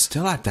around.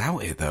 Still, I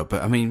doubt it, though,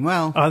 but I mean,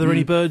 well... Are there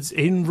any birds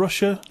in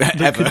Russia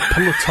that could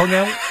pull a tongue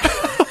out?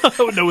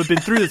 Oh, no, we've been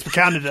through this for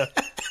Canada.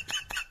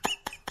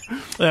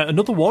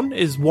 Another one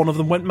is one of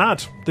them went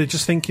mad. They're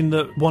just thinking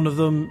that one of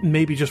them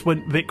maybe just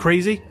went a bit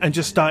crazy and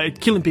just started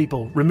killing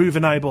people,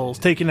 removing eyeballs,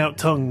 taking out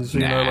tongues,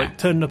 like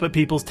turning up at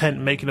people's tent,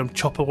 making them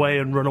chop away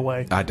and run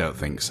away. I don't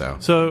think so.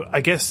 So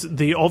I guess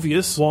the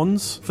obvious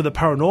ones for the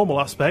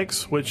paranormal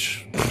aspects,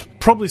 which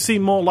probably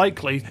seem more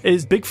likely,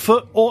 is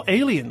Bigfoot or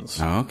aliens.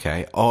 Oh,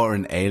 okay. Or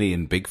an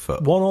alien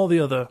Bigfoot. One or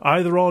the other.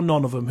 Either or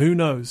none of them. Who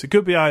knows? It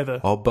could be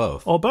either. Or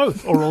both. Or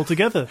both. Or all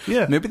together.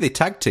 Yeah. Maybe they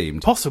tag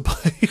teamed.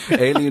 Possibly.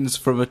 Aliens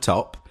from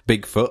atop,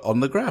 Bigfoot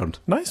on the ground.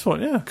 Nice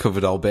one, yeah.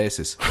 Covered all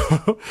bases.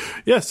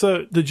 Yeah,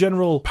 so the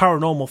general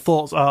paranormal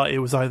thoughts are it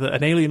was either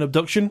an alien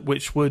abduction,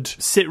 which would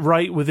sit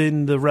right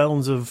within the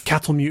realms of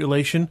cattle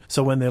mutilation.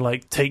 So when they,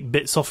 like, take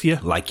bits off you.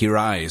 Like your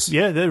eyes.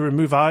 Yeah, they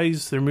remove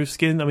eyes, they remove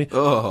skin. I mean,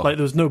 like,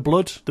 there was no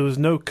blood, there was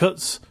no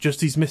cuts, just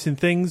these missing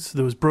things,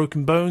 there was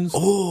broken bones.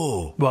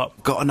 Oh!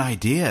 What? Got an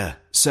idea.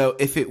 So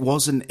if it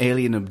was an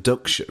alien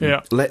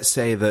abduction, let's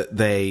say that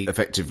they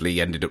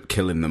effectively ended up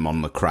killing them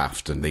on the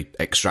craft and they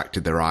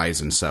extracted their eyes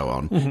and so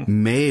on,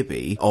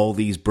 maybe all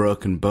these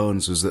broken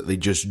bones was that they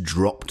just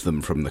dropped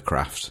them from the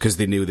craft because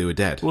they knew they were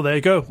dead. Well, there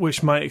you go,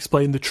 which might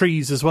explain the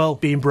trees as well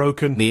being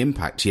broken. The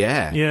impact,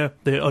 yeah. Yeah,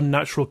 the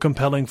unnatural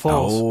compelling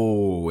force.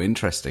 Oh,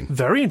 interesting.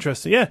 Very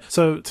interesting, yeah.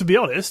 So, to be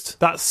honest,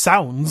 that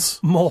sounds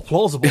more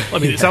plausible. I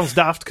mean, it sounds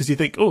daft because you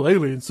think, oh,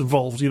 aliens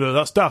involved,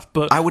 that's daft,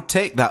 but... I would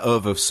take that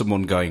over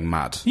someone going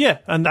mad. Yeah,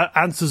 and that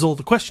answers all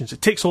the questions.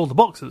 It ticks all the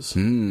boxes.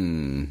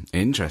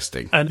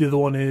 Interesting. And the other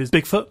one is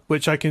Bigfoot,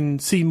 which I can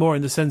see more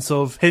in the sense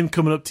of him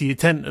coming up to your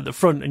tent at the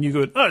front and you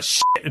going, oh,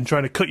 shit, and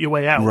trying to cut your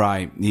way out.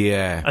 Right,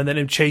 yeah. And then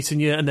him chasing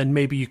you, and then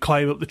maybe you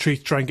climb up the tree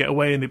to try and get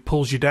away and it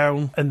pulls you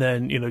down, and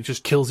then,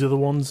 just kills the other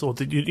ones, or,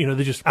 they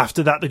just,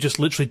 after that, they just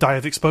literally die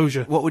of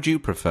exposure. What would you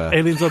prefer?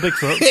 Aliens or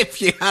Bigfoot?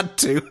 If you had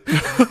to.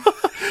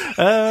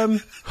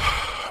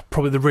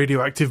 Probably the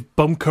radioactive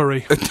bum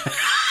curry.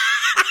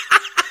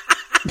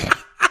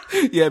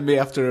 Yeah, me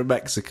after a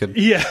Mexican.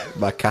 Yeah.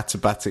 My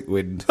catabatic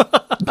wind.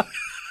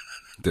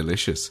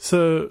 Delicious.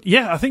 So,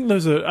 yeah, I think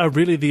those are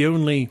really the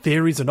only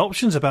theories and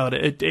options about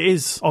it. It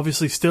is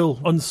obviously still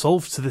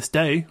unsolved to this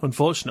day,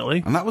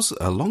 unfortunately. And that was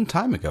a long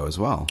time ago as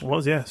well. It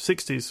was, yeah,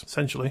 60s,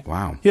 essentially.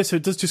 Wow. Yeah, so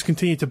it does just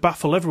continue to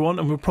baffle everyone,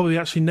 and we'll probably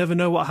actually never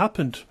know what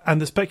happened. And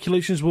the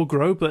speculations will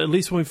grow, but at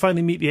least when we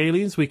finally meet the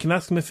aliens, we can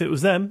ask them if it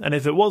was them, and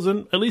if it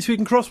wasn't, at least we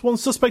can cross one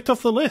suspect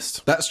off the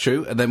list. That's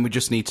true, and then we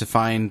just need to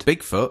find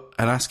Bigfoot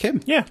and ask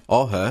him. Yeah.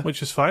 Or her.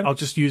 Which is fine. I'll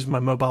just use my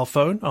mobile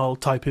phone. I'll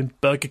type in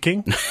Burger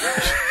King.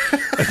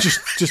 And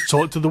just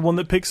talk to the one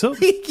that picks up.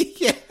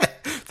 Yeah.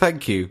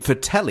 Thank you for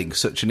telling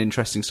such an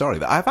interesting story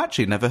that I've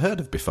actually never heard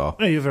of before.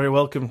 Oh, you're very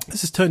welcome.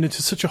 This has turned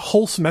into such a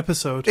wholesome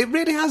episode. It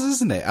really has,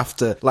 hasn't it?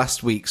 After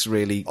last week's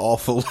really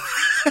awful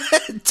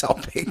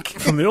topic.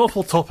 From the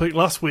awful topic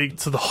last week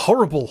to the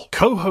horrible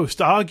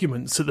co-host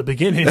arguments at the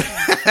beginning.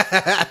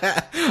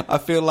 I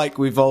feel like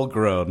we've all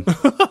grown.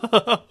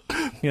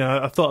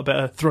 Yeah, I thought I'd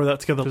better throw that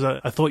together because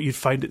I thought you'd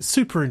find it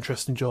super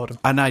interesting, Jordan.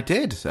 And I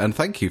did, and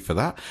thank you for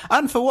that.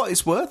 And for what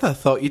it's worth, I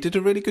thought you did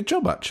a really good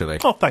job, actually.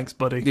 Oh, thanks,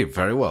 buddy. You're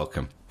very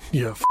welcome.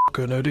 Yeah,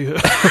 f***ing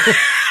idiot.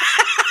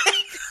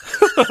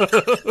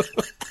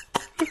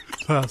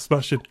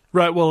 Smashing.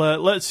 Right, well,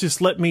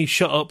 let me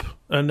shut up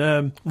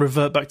and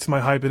revert back to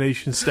my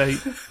hibernation state,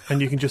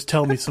 and you can just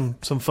tell me some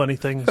funny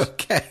things.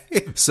 Okay.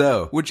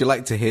 So, would you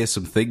like to hear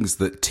some things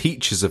that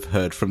teachers have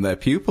heard from their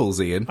pupils,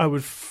 Ian? I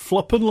would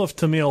flop and love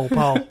to me old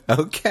pal.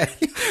 Okay.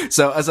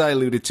 So, as I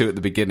alluded to at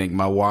the beginning,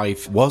 my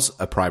wife was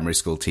a primary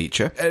school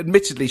teacher.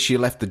 Admittedly, she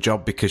left the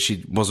job because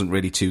she wasn't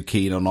really too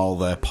keen on all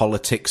the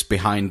politics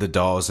behind the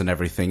doors and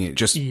everything. It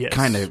just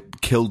kind of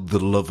killed the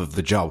love of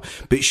the job.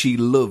 But she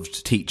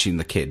loved teaching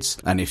the kids.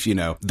 And if,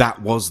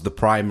 that was the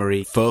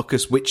primary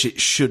focus, which it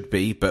should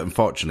be, but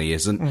unfortunately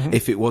isn't.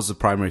 If it was the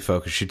primary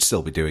focus, she'd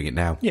still be doing it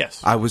now.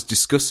 Yes. I was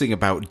discussing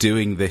about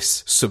doing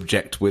this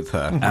subject with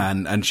her,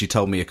 and she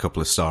told me a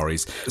couple of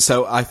stories.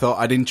 So I thought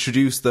I'd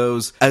introduce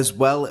those as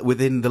well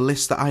within the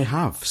list that I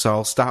have. So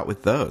I'll start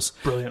with those.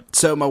 Brilliant.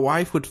 So my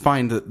wife would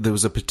find that there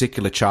was a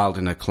particular child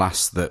in her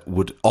class that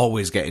would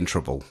always get in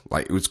trouble.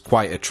 Like, it was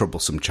quite a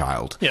troublesome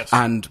child. Yes.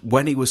 And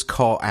when he was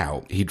caught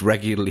out, he'd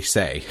regularly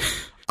say,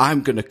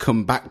 I'm going to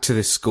come back to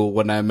this school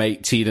when I'm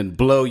 18 and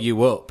blow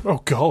you up.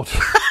 Oh, God.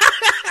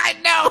 I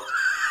know.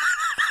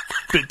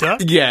 Bit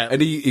dark. Yeah,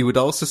 and he would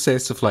also say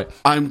stuff like,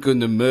 I'm going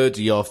to murder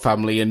your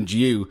family and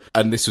you.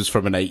 And this was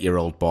from an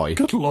 8-year-old boy.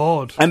 Good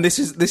Lord. And this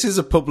is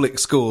a public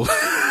school.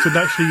 So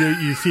naturally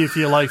you fear for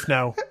your life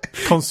now.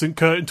 Constant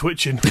curtain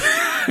twitching.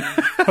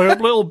 I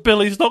hope little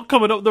Billy's not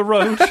coming up the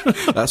road.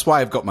 That's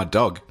why I've got my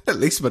dog. At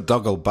least my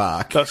dog will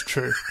bark. That's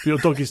true. Your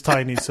dog is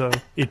tiny, so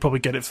he'd probably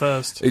get it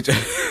first.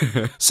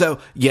 So,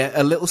 yeah,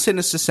 a little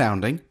sinister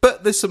sounding,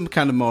 but there's some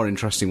kind of more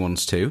interesting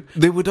ones too.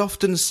 They would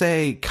often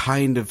say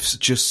kind of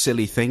just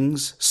silly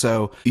things.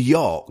 So,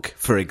 York,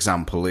 for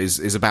example,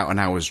 is about an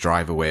hour's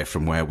drive away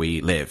from where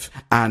we live.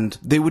 And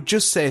they would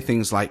just say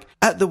things like,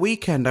 at the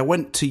weekend I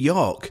went to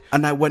York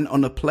and I went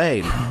on a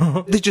plane.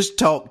 They just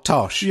talk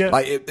tosh. Yeah.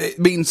 Like, it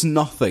means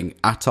nothing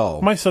at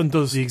all. My son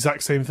does the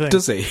exact same thing.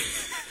 Does he?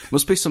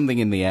 Must be something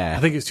in the air. I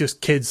think it's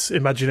just kids'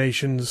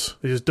 imaginations.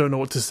 They just don't know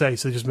what to say,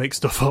 so they just make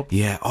stuff up.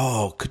 Yeah.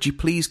 Oh, could you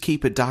please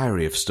keep a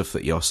diary of stuff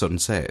that your son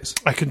says?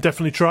 I can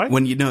definitely try.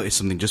 When you notice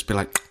something, just be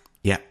like,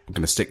 yeah, I'm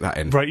going to stick that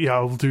in. Right, yeah,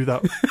 I'll do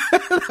that.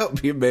 That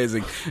would be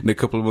amazing. In a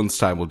couple of months'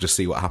 time, we'll just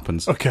see what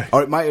happens. Okay.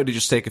 Or it might only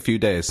just take a few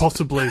days.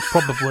 Possibly,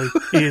 probably.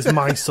 He is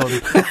my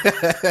son.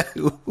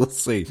 We'll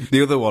see.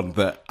 The other one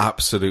that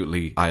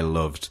absolutely I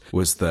loved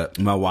was that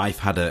my wife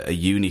had a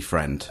uni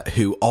friend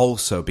who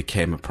also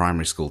became a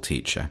primary school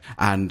teacher.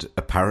 And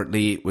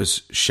apparently it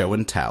was show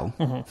and tell.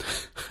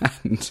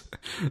 And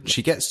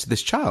she gets to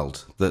this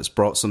child that's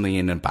brought something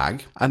in a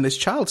bag. And this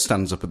child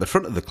stands up at the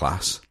front of the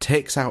class,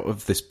 takes out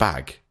of this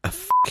bag a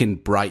fucking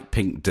bright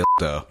pink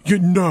dildo. You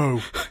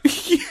know.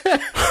 Yeah.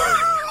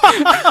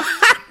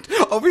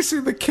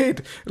 Obviously the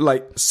kid,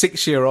 like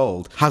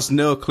 6-year-old, has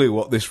no clue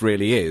what this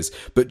really is,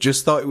 but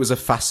just thought it was a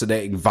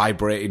fascinating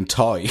vibrating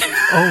toy.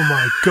 Oh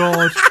my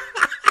God.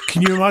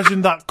 Can you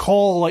imagine that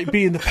call, like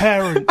being the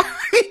parent?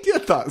 Yeah,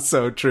 that's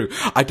so true.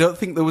 I don't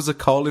think there was a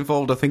call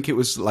involved. I think it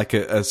was like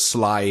a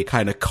sly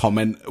kind of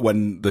comment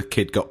when the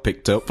kid got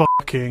picked up.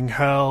 Fucking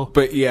hell.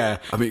 But yeah,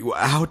 I mean,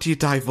 how do you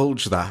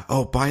divulge that?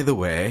 Oh, by the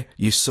way,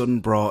 your son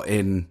brought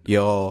in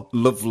your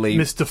lovely...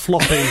 Mr.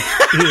 Floppy.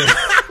 Yeah.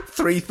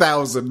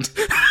 3,000.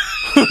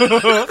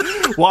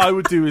 What I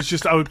would do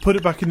is I would put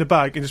it back in the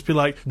bag and just be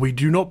like, we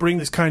do not bring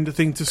this kind of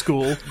thing to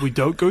school. We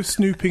don't go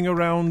snooping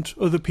around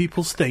other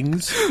people's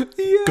things.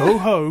 Yeah. Go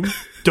home.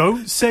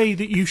 Don't say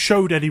that you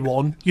showed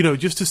anyone,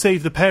 just to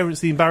save the parents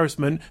the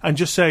embarrassment, and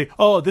just say,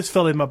 oh, this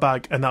fell in my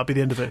bag, and that'll be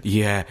the end of it.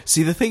 Yeah.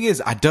 See, the thing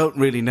is, I don't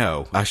really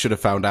know. I should have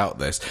found out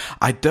this.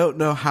 I don't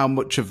know how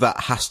much of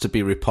that has to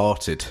be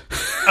reported.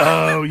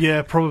 Oh,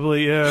 yeah,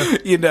 probably, yeah.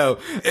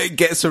 It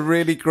gets a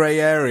really grey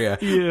area.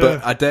 Yeah.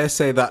 But I dare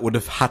say that would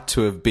have had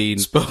to have been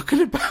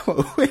spoken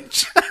about,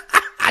 which...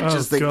 I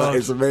just think that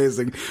is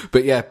amazing.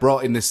 But yeah,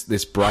 brought in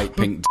this bright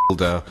pink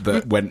dildo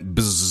that went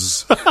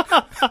bzzz.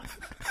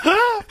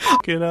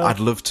 I'd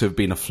love to have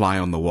been a fly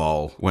on the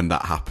wall when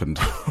that happened.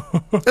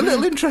 A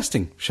little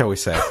interesting, shall we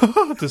say.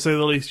 To say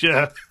the least,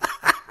 yeah.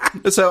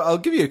 So I'll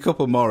give you a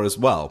couple more as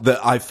well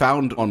that I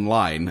found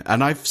online,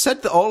 and I've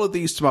said all of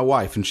these to my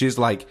wife, and she's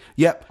like,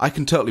 yep, I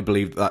can totally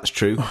believe that's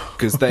true,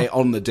 because they,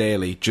 on the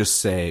daily, just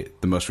say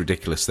the most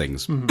ridiculous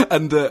things. Mm-hmm.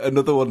 And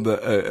another one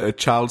that a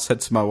child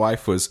said to my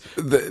wife was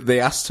that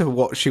they asked her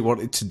what she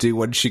wanted to do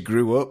when she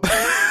grew up.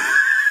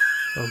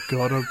 Oh,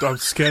 God, I'm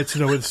scared to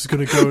know where this is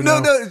going to go now.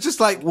 No, it's just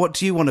like, what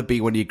do you want to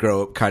be when you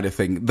grow up kind of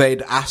thing.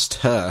 They'd asked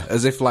her,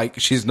 as if, like,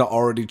 she's not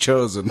already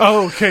chosen.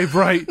 Oh, okay,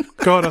 right.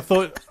 God, I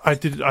thought, I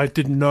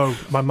didn't know.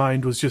 My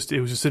mind was just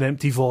an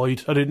empty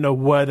void. I didn't know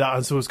where that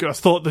answer was going. I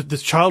thought that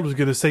this child was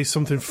going to say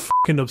something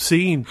fucking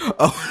obscene.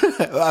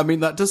 Oh, I mean,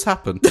 that does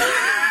happen.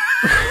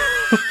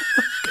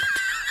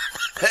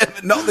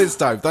 Not this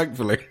time,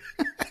 thankfully.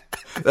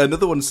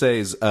 Another one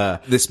says,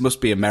 this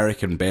must be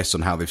American based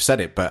on how they've said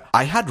it, but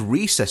I had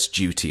recess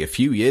duty a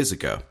few years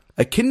ago.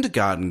 A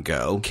kindergarten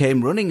girl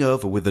came running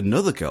over with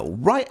another girl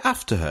right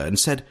after her and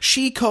said,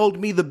 she called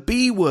me the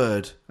B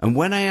word. And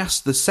when I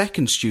asked the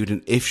second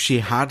student if she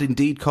had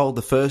indeed called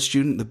the first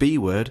student the B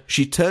word,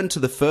 she turned to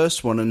the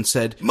first one and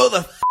said,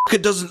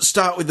 motherfucker doesn't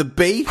start with a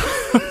B.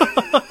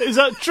 Is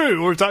that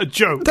true, or is that a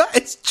joke? That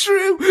is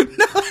true.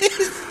 No,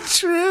 it's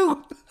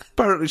true.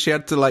 Apparently she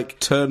had to,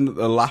 turn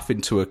a laugh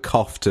into a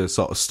cough to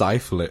sort of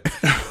stifle it.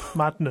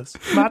 Madness.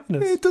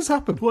 It does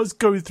happen. What's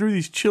going through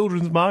these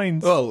children's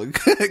minds? Well,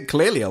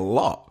 clearly a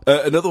lot.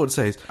 Another one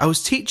says, I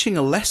was teaching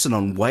a lesson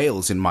on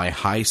whales in my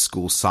high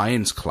school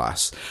science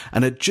class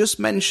and had just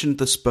mentioned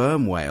the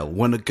sperm whale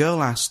when a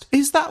girl asked,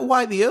 is that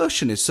why the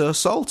ocean is so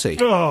salty?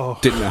 Oh.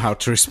 Didn't know how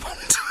to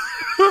respond.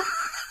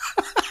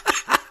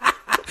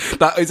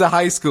 That is a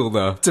high school,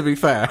 though, to be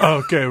fair.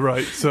 Okay,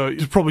 right. So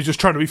he's probably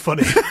just trying to be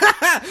funny.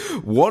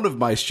 One of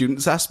my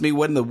students asked me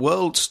when the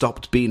world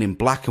stopped being in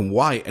black and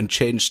white and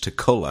changed to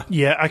colour.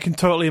 Yeah, I can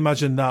totally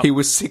imagine that. He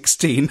was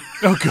 16.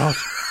 Oh, God.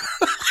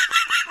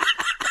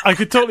 I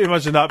could totally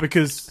imagine that,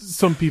 because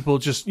some people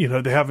just, they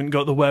haven't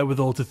got the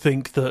wherewithal to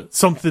think that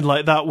something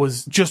like that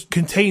was just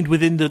contained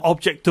within the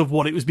object of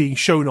what it was being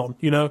shown on,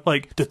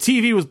 Like, the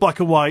TV was black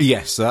and white.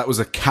 Yes, that was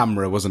a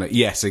camera, wasn't it?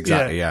 Yes,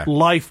 exactly, yeah.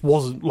 Life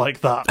wasn't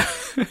like that.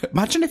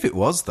 Imagine if it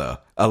was, though.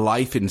 A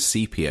life in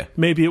sepia.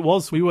 Maybe it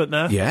was. We weren't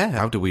there. Yeah,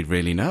 how do we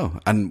really know?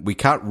 And we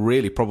can't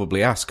really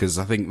probably ask, because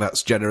I think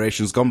that's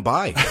generations gone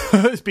by.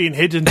 It's being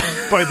hidden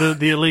by the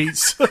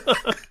elites.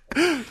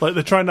 Like,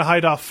 they're trying to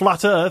hide our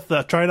flat earth,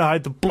 they're trying to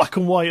hide the black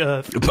and white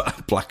earth.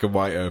 Black and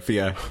white earth,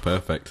 yeah.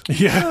 Perfect.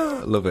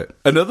 Yeah. Love it.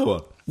 Another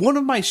one. One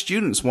of my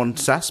students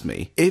once asked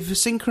me, if a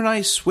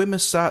synchronized swimmer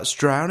starts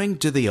drowning,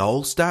 do they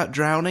all start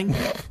drowning?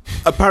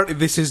 Apparently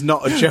this is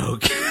not a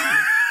joke.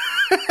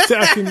 So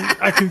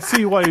I can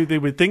see why they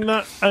would think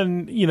that,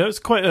 and it's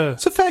quite a.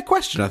 It's a fair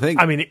question, I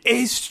think. I mean, it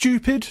is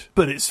stupid,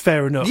 but it's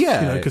fair enough.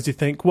 Yeah, because you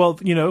think, well,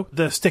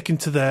 they're sticking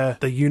to their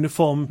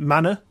uniform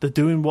manner. They're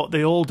doing what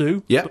they all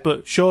do. Yeah,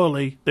 but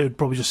surely they would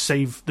probably just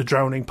save the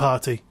drowning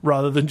party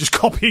rather than just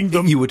copying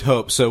them. You would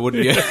hope so,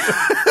 wouldn't you?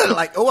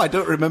 Like, I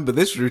don't remember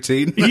this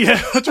routine.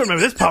 Yeah, I don't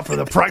remember this part from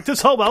the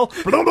practice. Oh well.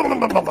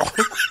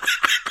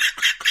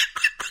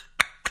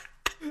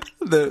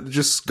 They're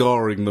just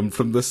scoring them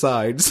from the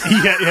sides.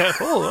 Yeah.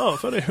 Oh,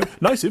 funny.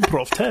 Nice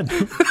improv 10.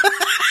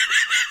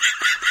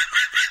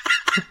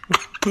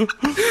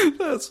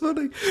 That's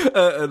funny.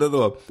 Another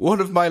one. One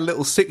of my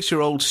little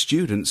 6-year-old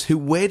students, who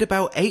weighed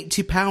about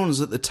 80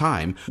 pounds at the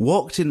time,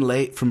 walked in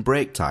late from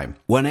break time.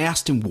 When I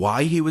asked him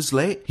why he was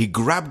late, he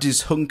grabbed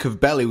his hunk of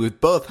belly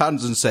with both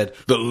hands and said,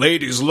 "The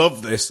ladies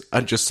love this,"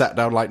 and just sat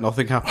down like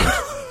nothing happened.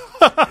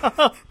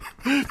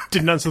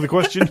 Didn't answer the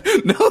question.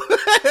 No,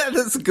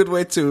 that's a good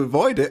way to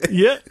avoid it.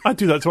 Yeah, I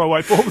do that to my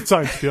wife all the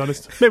time, to be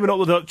honest. Maybe not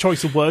with that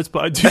choice of words,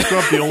 but I do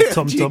grab the old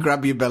tum-tum. Do you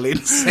grab your belly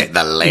and say,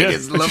 "The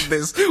ladies love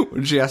this,"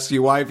 when she asks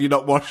you, "Why have you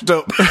not washed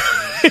up?"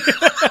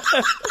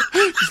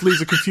 Just leaves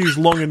her confused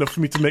long enough for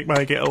me to make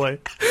my getaway.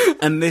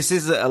 And this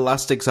is a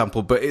last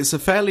example, but it's a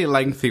fairly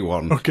lengthy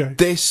one. Okay.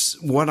 This,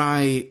 when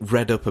I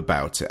read up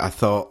about it, I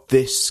thought,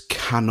 this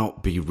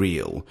cannot be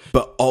real.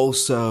 But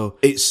also,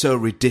 it's so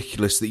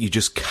ridiculous that you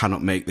just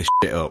cannot make this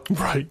shit up.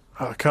 Right.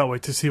 I can't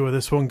wait to see where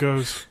this one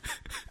goes.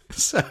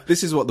 So,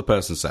 this is what the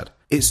person said.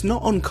 It's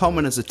not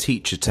uncommon as a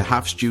teacher to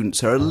have students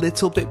who are a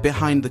little bit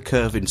behind the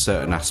curve in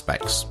certain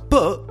aspects.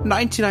 But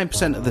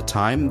 99% of the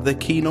time, they're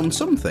keen on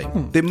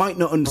something. They might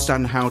not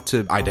understand how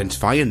to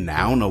identify a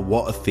noun or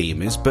what a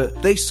theme is,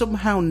 but they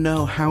somehow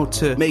know how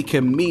to make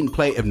a mean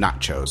plate of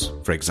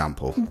nachos, for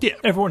example. Yeah,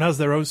 everyone has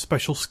their own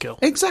special skill.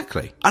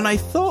 Exactly. And I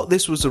thought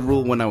this was a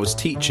rule when I was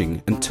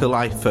teaching until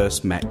I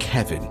first met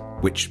Kevin,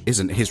 which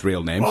isn't his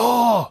real name.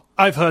 Oh,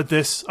 I've heard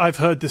this. I've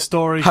heard this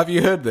story. Have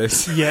you heard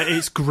this? Yeah,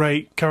 it's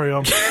great. Carry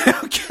on.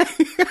 Okay.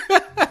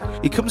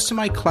 He comes to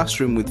my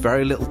classroom with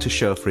very little to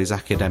show for his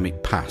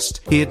academic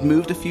past. He had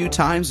moved a few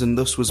times and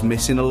thus was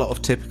missing a lot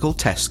of typical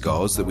test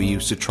scores that we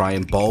used to try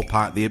and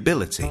ballpark the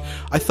ability.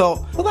 I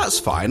thought, well, that's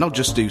fine, I'll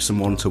just do some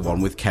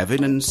one-to-one with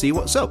Kevin and see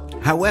what's up.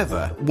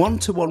 However,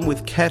 one-to-one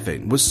with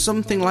Kevin was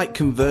something like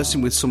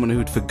conversing with someone who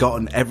had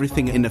forgotten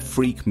everything in a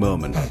freak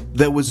moment.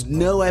 There was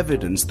no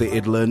evidence that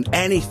he'd learned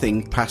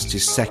anything past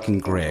his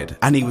 2nd grade,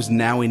 and he was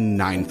now in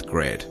 9th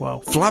grade. Wow.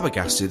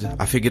 Flabbergasted,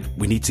 I figured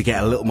we need to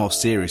get a little more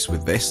serious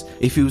with this.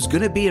 If he was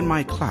going to be in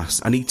my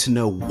class, I need to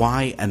know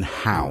why and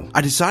how.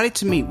 I decided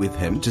to meet with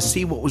him to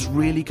see what was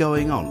really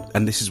going on,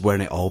 and this is when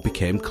it all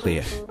became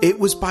clear. It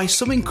was by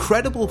some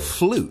incredible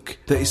fluke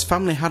that his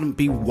family hadn't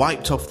been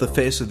wiped off the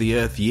face of the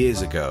earth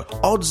years ago.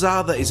 Odds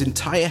are that his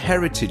entire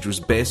heritage was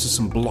based on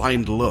some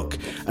blind luck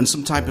and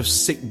some type of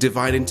sick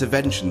divine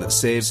intervention that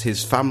saves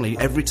his family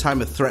every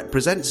time a threat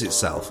presents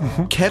itself.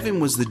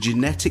 Kevin was the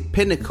genetic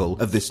pinnacle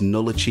of this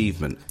null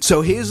achievement.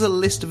 So here's a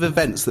list of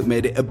events that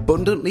made it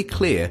abundantly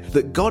clear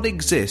that God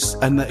exists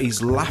and that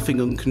he's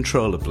laughing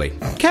uncontrollably.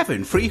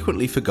 Kevin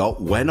frequently forgot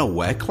when or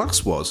where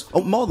class was.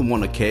 On more than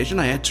one occasion,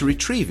 I had to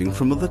retrieve him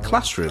from other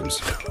classrooms.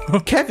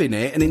 Kevin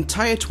ate an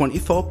entire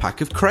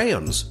 24-pack of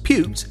crayons,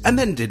 puked, and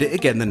then did it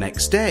again the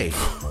next day.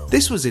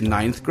 This was in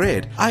 9th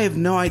grade. I have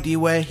no idea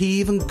where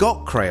he even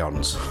got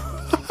crayons.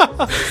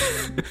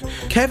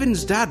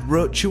 Kevin's dad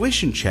wrote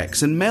tuition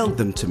checks and mailed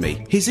them to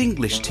me, his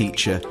English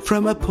teacher,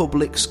 from a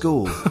public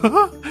school.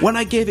 When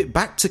I gave it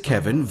back to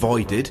Kevin,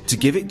 voided, to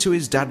give it to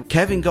his dad,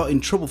 Kevin got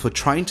in trouble for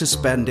trying to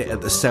spend it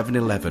at the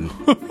 7-Eleven.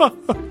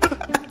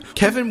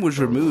 Kevin was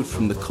removed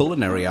from the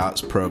culinary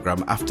arts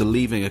programme after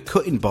leaving a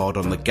cutting board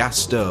on the gas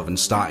stove and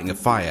starting a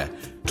fire.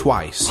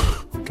 Twice.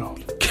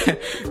 God.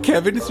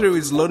 Kevin threw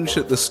his lunch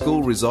at the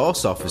school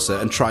resource officer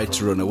and tried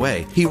to run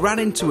away. He ran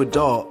into a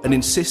door and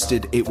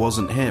insisted it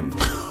wasn't him.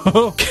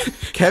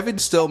 Kevin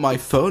stole my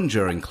phone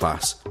during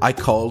class. I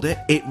called it,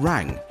 it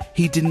rang.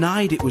 He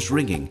denied it was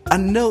ringing.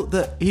 And note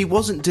that he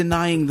wasn't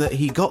denying that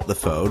he got the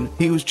phone,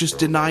 he was just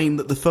denying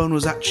that the phone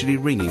was actually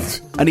ringing.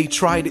 And he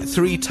tried it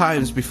 3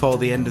 times before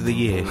the end of the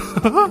year.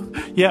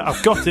 Yeah,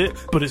 I've got it,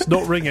 but it's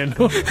not ringing.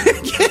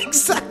 Yeah,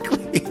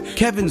 exactly.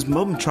 Kevin's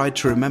mum tried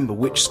to remember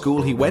which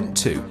school he went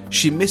to.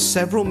 She missed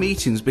several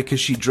meetings because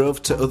she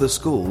drove to other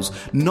schools,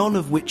 none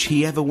of which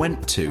he ever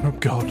went to. Oh,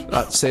 God.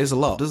 That says a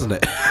lot, doesn't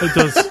it? It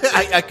does.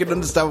 I can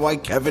understand why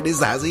Kevin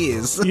is as he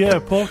is. Yeah,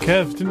 poor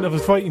Kev didn't have a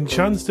fighting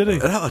chance, did he?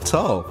 Not at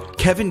all.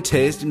 Kevin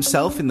tased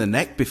himself in the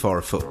neck before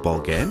a football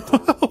game.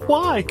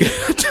 Why?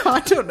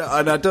 I don't know,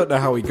 and I don't know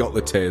how he got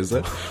the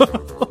taser.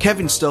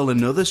 Kevin stole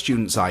another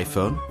student's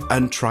iPhone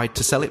and tried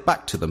to sell it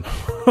back to them.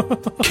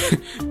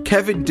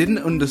 Kevin didn't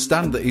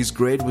understand that his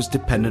grade was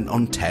dependent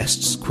on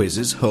tests,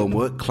 quizzes,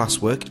 homework,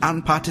 classwork,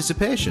 and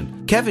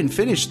participation. Kevin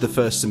finished the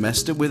first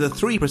semester with a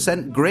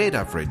 3% grade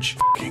average.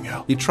 F***ing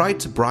hell. He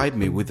tried to bribe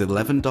me with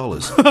 $11.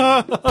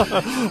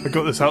 I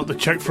got this out the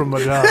check from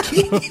my dad.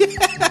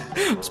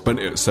 Spent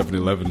it at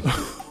 7-Eleven.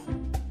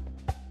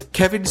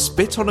 Kevin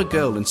spit on a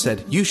girl and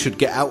said, "You should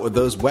get out of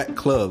those wet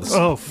clothes."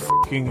 Oh,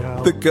 fucking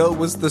hell. The girl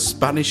was the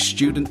Spanish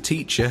student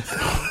teacher.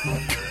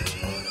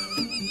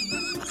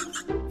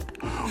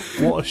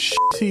 What a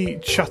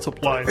shitty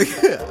chat-up line.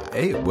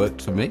 Hey, it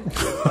worked for me.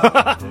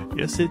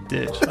 Yes, it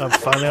did. I'm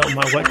finally out of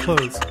my wet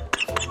clothes.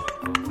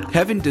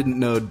 Kevin didn't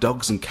know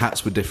dogs and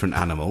cats were different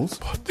animals.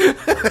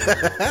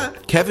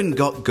 Kevin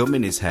got gum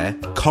in his hair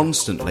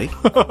constantly.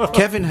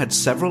 Kevin had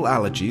several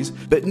allergies,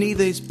 but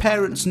neither his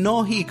parents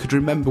nor he could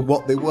remember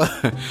what they were.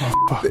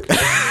 Oh,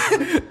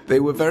 fuck. They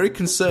were very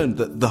concerned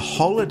that the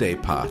holiday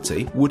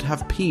party would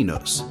have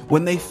peanuts.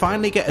 When they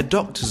finally get a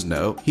doctor's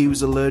note, he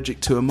was allergic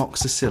to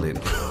amoxicillin.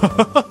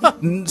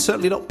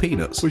 Certainly not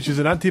peanuts. Which is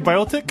an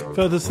antibiotic?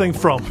 Furthest thing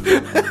from.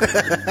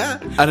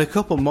 And a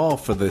couple more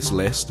for this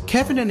list.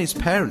 Kevin and his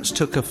parents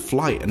took a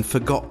flight and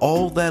forgot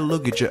all their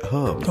luggage at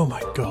home. Oh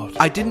my god.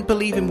 I didn't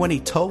believe him when he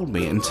told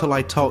me until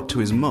I talked to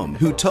his mum,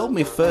 who told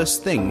me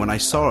first thing when I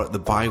saw her at the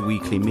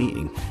bi-weekly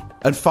meeting.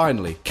 And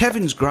finally,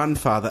 Kevin's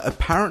grandfather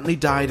apparently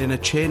died in a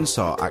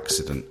chainsaw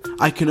accident.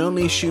 I can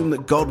only assume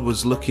that God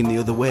was looking the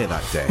other way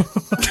that day.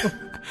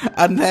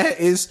 And there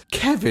is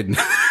Kevin.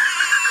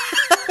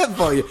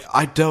 Boy,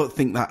 I don't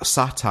think that's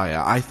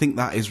satire. I think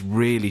that is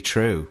really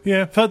true.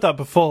 Yeah, I've heard that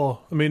before.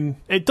 I mean,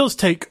 it does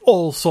take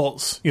all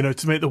sorts,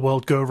 to make the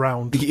world go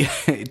round. Yeah,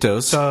 it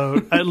does.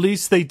 So at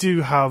least they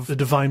do have the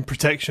divine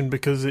protection,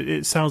 because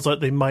it sounds like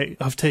they might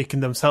have taken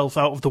themselves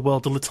out of the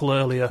world a little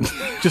earlier,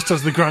 just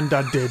as the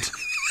granddad did.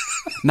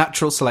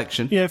 Natural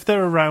selection. Yeah, if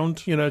they're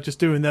around, just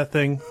doing their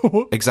thing.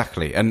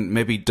 Exactly. And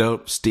maybe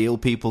don't steal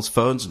people's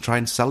phones and try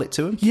and sell it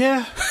to them.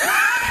 Yeah.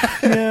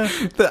 Yeah.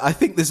 But I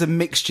think there's a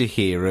mixture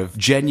here of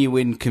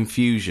genuine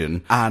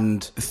confusion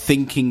and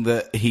thinking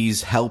that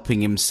he's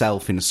helping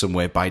himself in some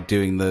way by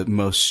doing the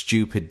most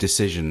stupid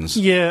decisions.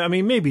 Yeah, I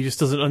mean, maybe he just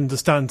doesn't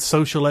understand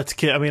social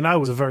etiquette. I mean, I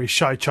was a very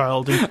shy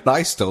child. And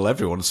I stole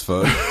everyone's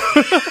phone.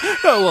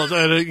 Oh, well,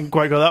 I didn't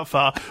quite go that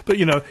far. But,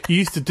 you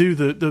used to do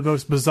the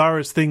most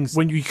bizarrest things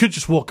when you could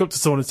just walk up to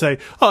someone and say,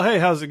 "Oh, hey,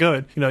 how's it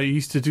going?" You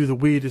used to do the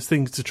weirdest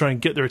things to try and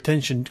get their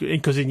attention,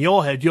 because in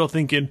your head, you're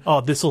thinking,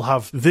 "Oh, this will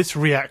have this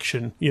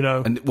reaction,"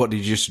 And what, did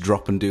you just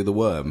drop and do the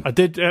worm? I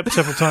did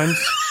several times.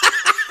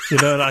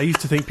 And I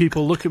used to think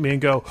people look at me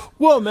and go,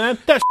 "Whoa, man,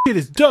 that shit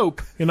is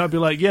dope." And I'd be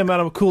like, "Yeah, man,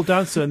 I'm a cool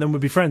dancer." And then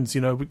we'd be friends,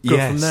 we'd go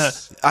from there.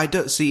 I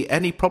don't see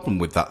any problem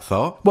with that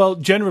thought. Well,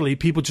 generally,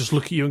 people just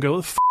look at you and go, "What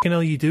the fucking hell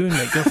are you doing,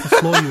 mate? Get off the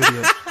floor, you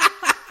idiot."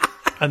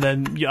 And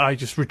then I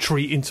just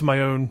retreat into my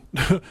own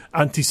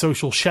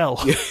antisocial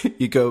shell.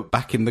 You go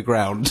back in the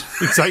ground.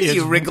 Exactly.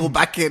 You wriggle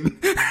back in.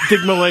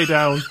 Dig my way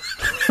down.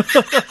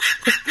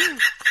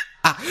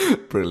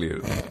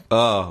 Brilliant.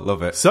 Oh,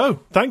 love it. So,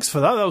 thanks for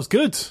that. That was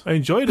good. I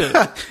enjoyed it.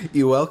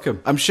 You're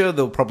welcome. I'm sure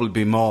there'll probably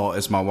be more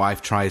as my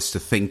wife tries to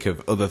think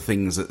of other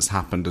things that's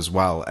happened as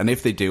well. And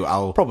if they do,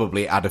 I'll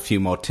probably add a few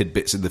more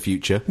tidbits in the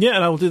future. Yeah,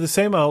 and I will do the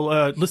same.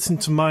 I'll listen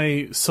to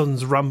my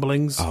son's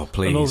ramblings. Oh,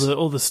 please. And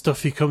all the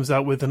stuff he comes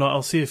out with, and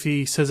I'll see if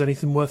he says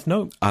anything worth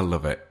note. I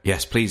love it.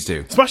 Yes, please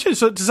do. Smash it.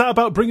 So does that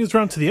about bring us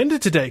round to the end of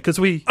today? Because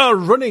we are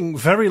running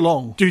very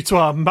long due to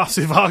our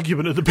massive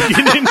argument at the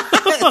beginning.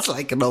 It's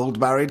like an old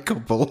married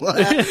couple.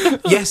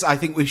 Yes, I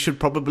think we should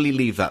probably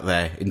leave that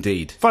there,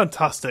 indeed.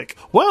 Fantastic.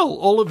 Well,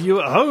 all of you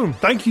at home,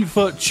 thank you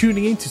for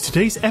tuning in to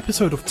today's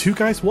episode of Two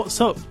Guys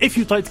What's Up. If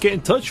you'd like to get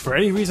in touch for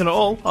any reason at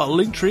all, our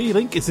Linktree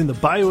link is in the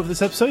bio of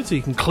this episode, so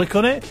you can click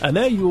on it, and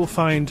there you will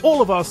find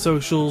all of our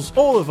socials,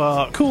 all of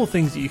our cool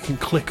things that you can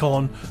click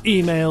on,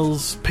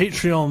 emails,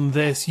 Patreon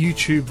this,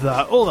 YouTube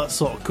that, all that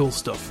sort of cool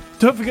stuff.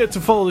 Don't forget to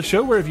follow the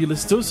show wherever you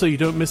listen to us so you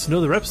don't miss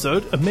another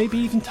episode, and maybe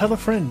even tell a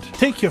friend.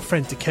 Take your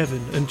friend to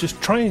Kevin and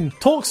just try and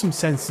talk some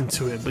sense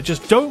into him, but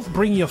just don't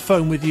bring your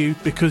phone with you,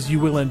 because you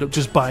will end up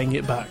just buying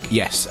it back.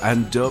 Yes,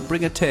 and don't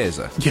bring a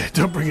taser. Yeah,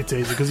 don't bring a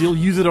taser, because he'll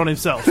use it on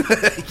himself.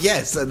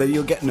 Yes, and then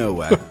you'll get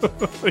nowhere.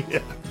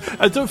 Yeah.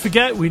 And don't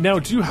forget, we now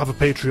do have a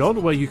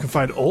Patreon where you can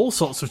find all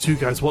sorts of Two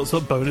Guys What's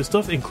Up bonus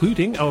stuff,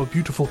 including our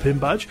beautiful pin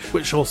badge,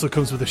 which also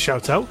comes with a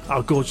shout out,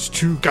 our gorgeous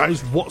Two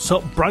Guys What's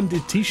Up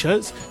branded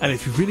t-shirts, and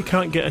if you really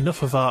can't get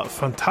enough of our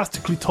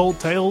fantastically told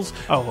tales,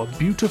 our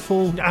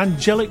beautiful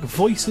angelic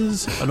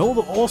voices, and all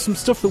the awesome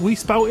stuff that we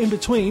spout in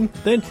between,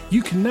 then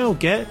you can now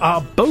get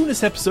our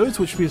bonus episodes,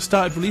 which we have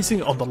started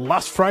releasing on the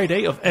last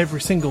Friday of every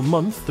single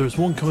month. There's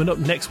one coming up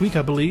next week,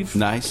 I believe.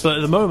 Nice. But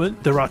at the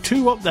moment, there are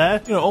two up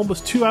there,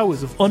 almost 2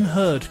 hours of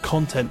unheard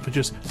content for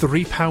just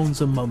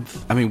 £3 a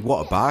month. I mean,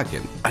 what a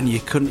bargain. And you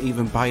couldn't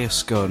even buy a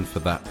scone for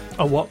that.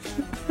 A what?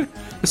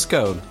 A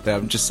scone.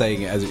 I'm just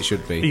saying it as it should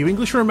Are be. you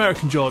English or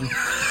American, Jordan?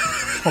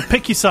 Well,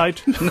 pick your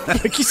side.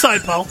 Pick your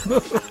side, pal.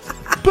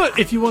 But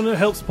if you want to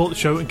help support the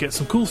show and get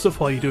some cool stuff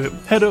while you do it,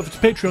 head over to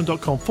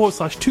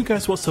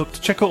patreon.com/2guyswhatsup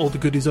to check out all the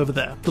goodies over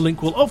there. The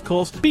link will, of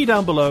course, be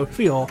down below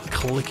for your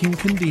clicking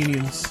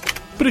convenience.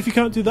 But if you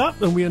can't do that,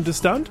 then we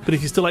understand. But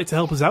if you still like to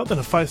help us out, then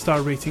a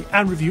 5-star rating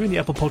and review in the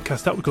Apple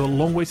Podcast app would go a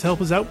long way to help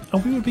us out,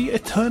 and we would be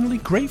eternally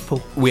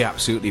grateful. We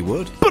absolutely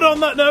would. But on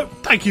that note,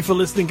 thank you for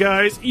listening,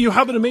 guys. You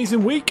have an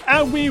amazing week,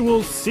 and we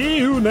will see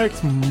you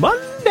next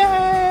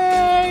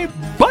Monday.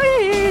 Bye!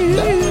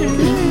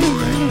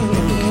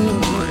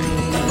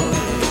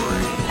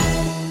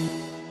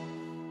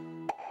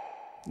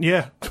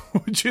 Yeah,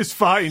 which is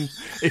fine.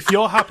 If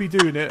you're happy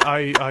doing it,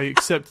 I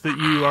accept that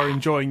you are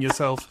enjoying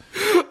yourself.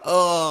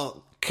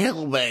 Oh,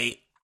 kill me.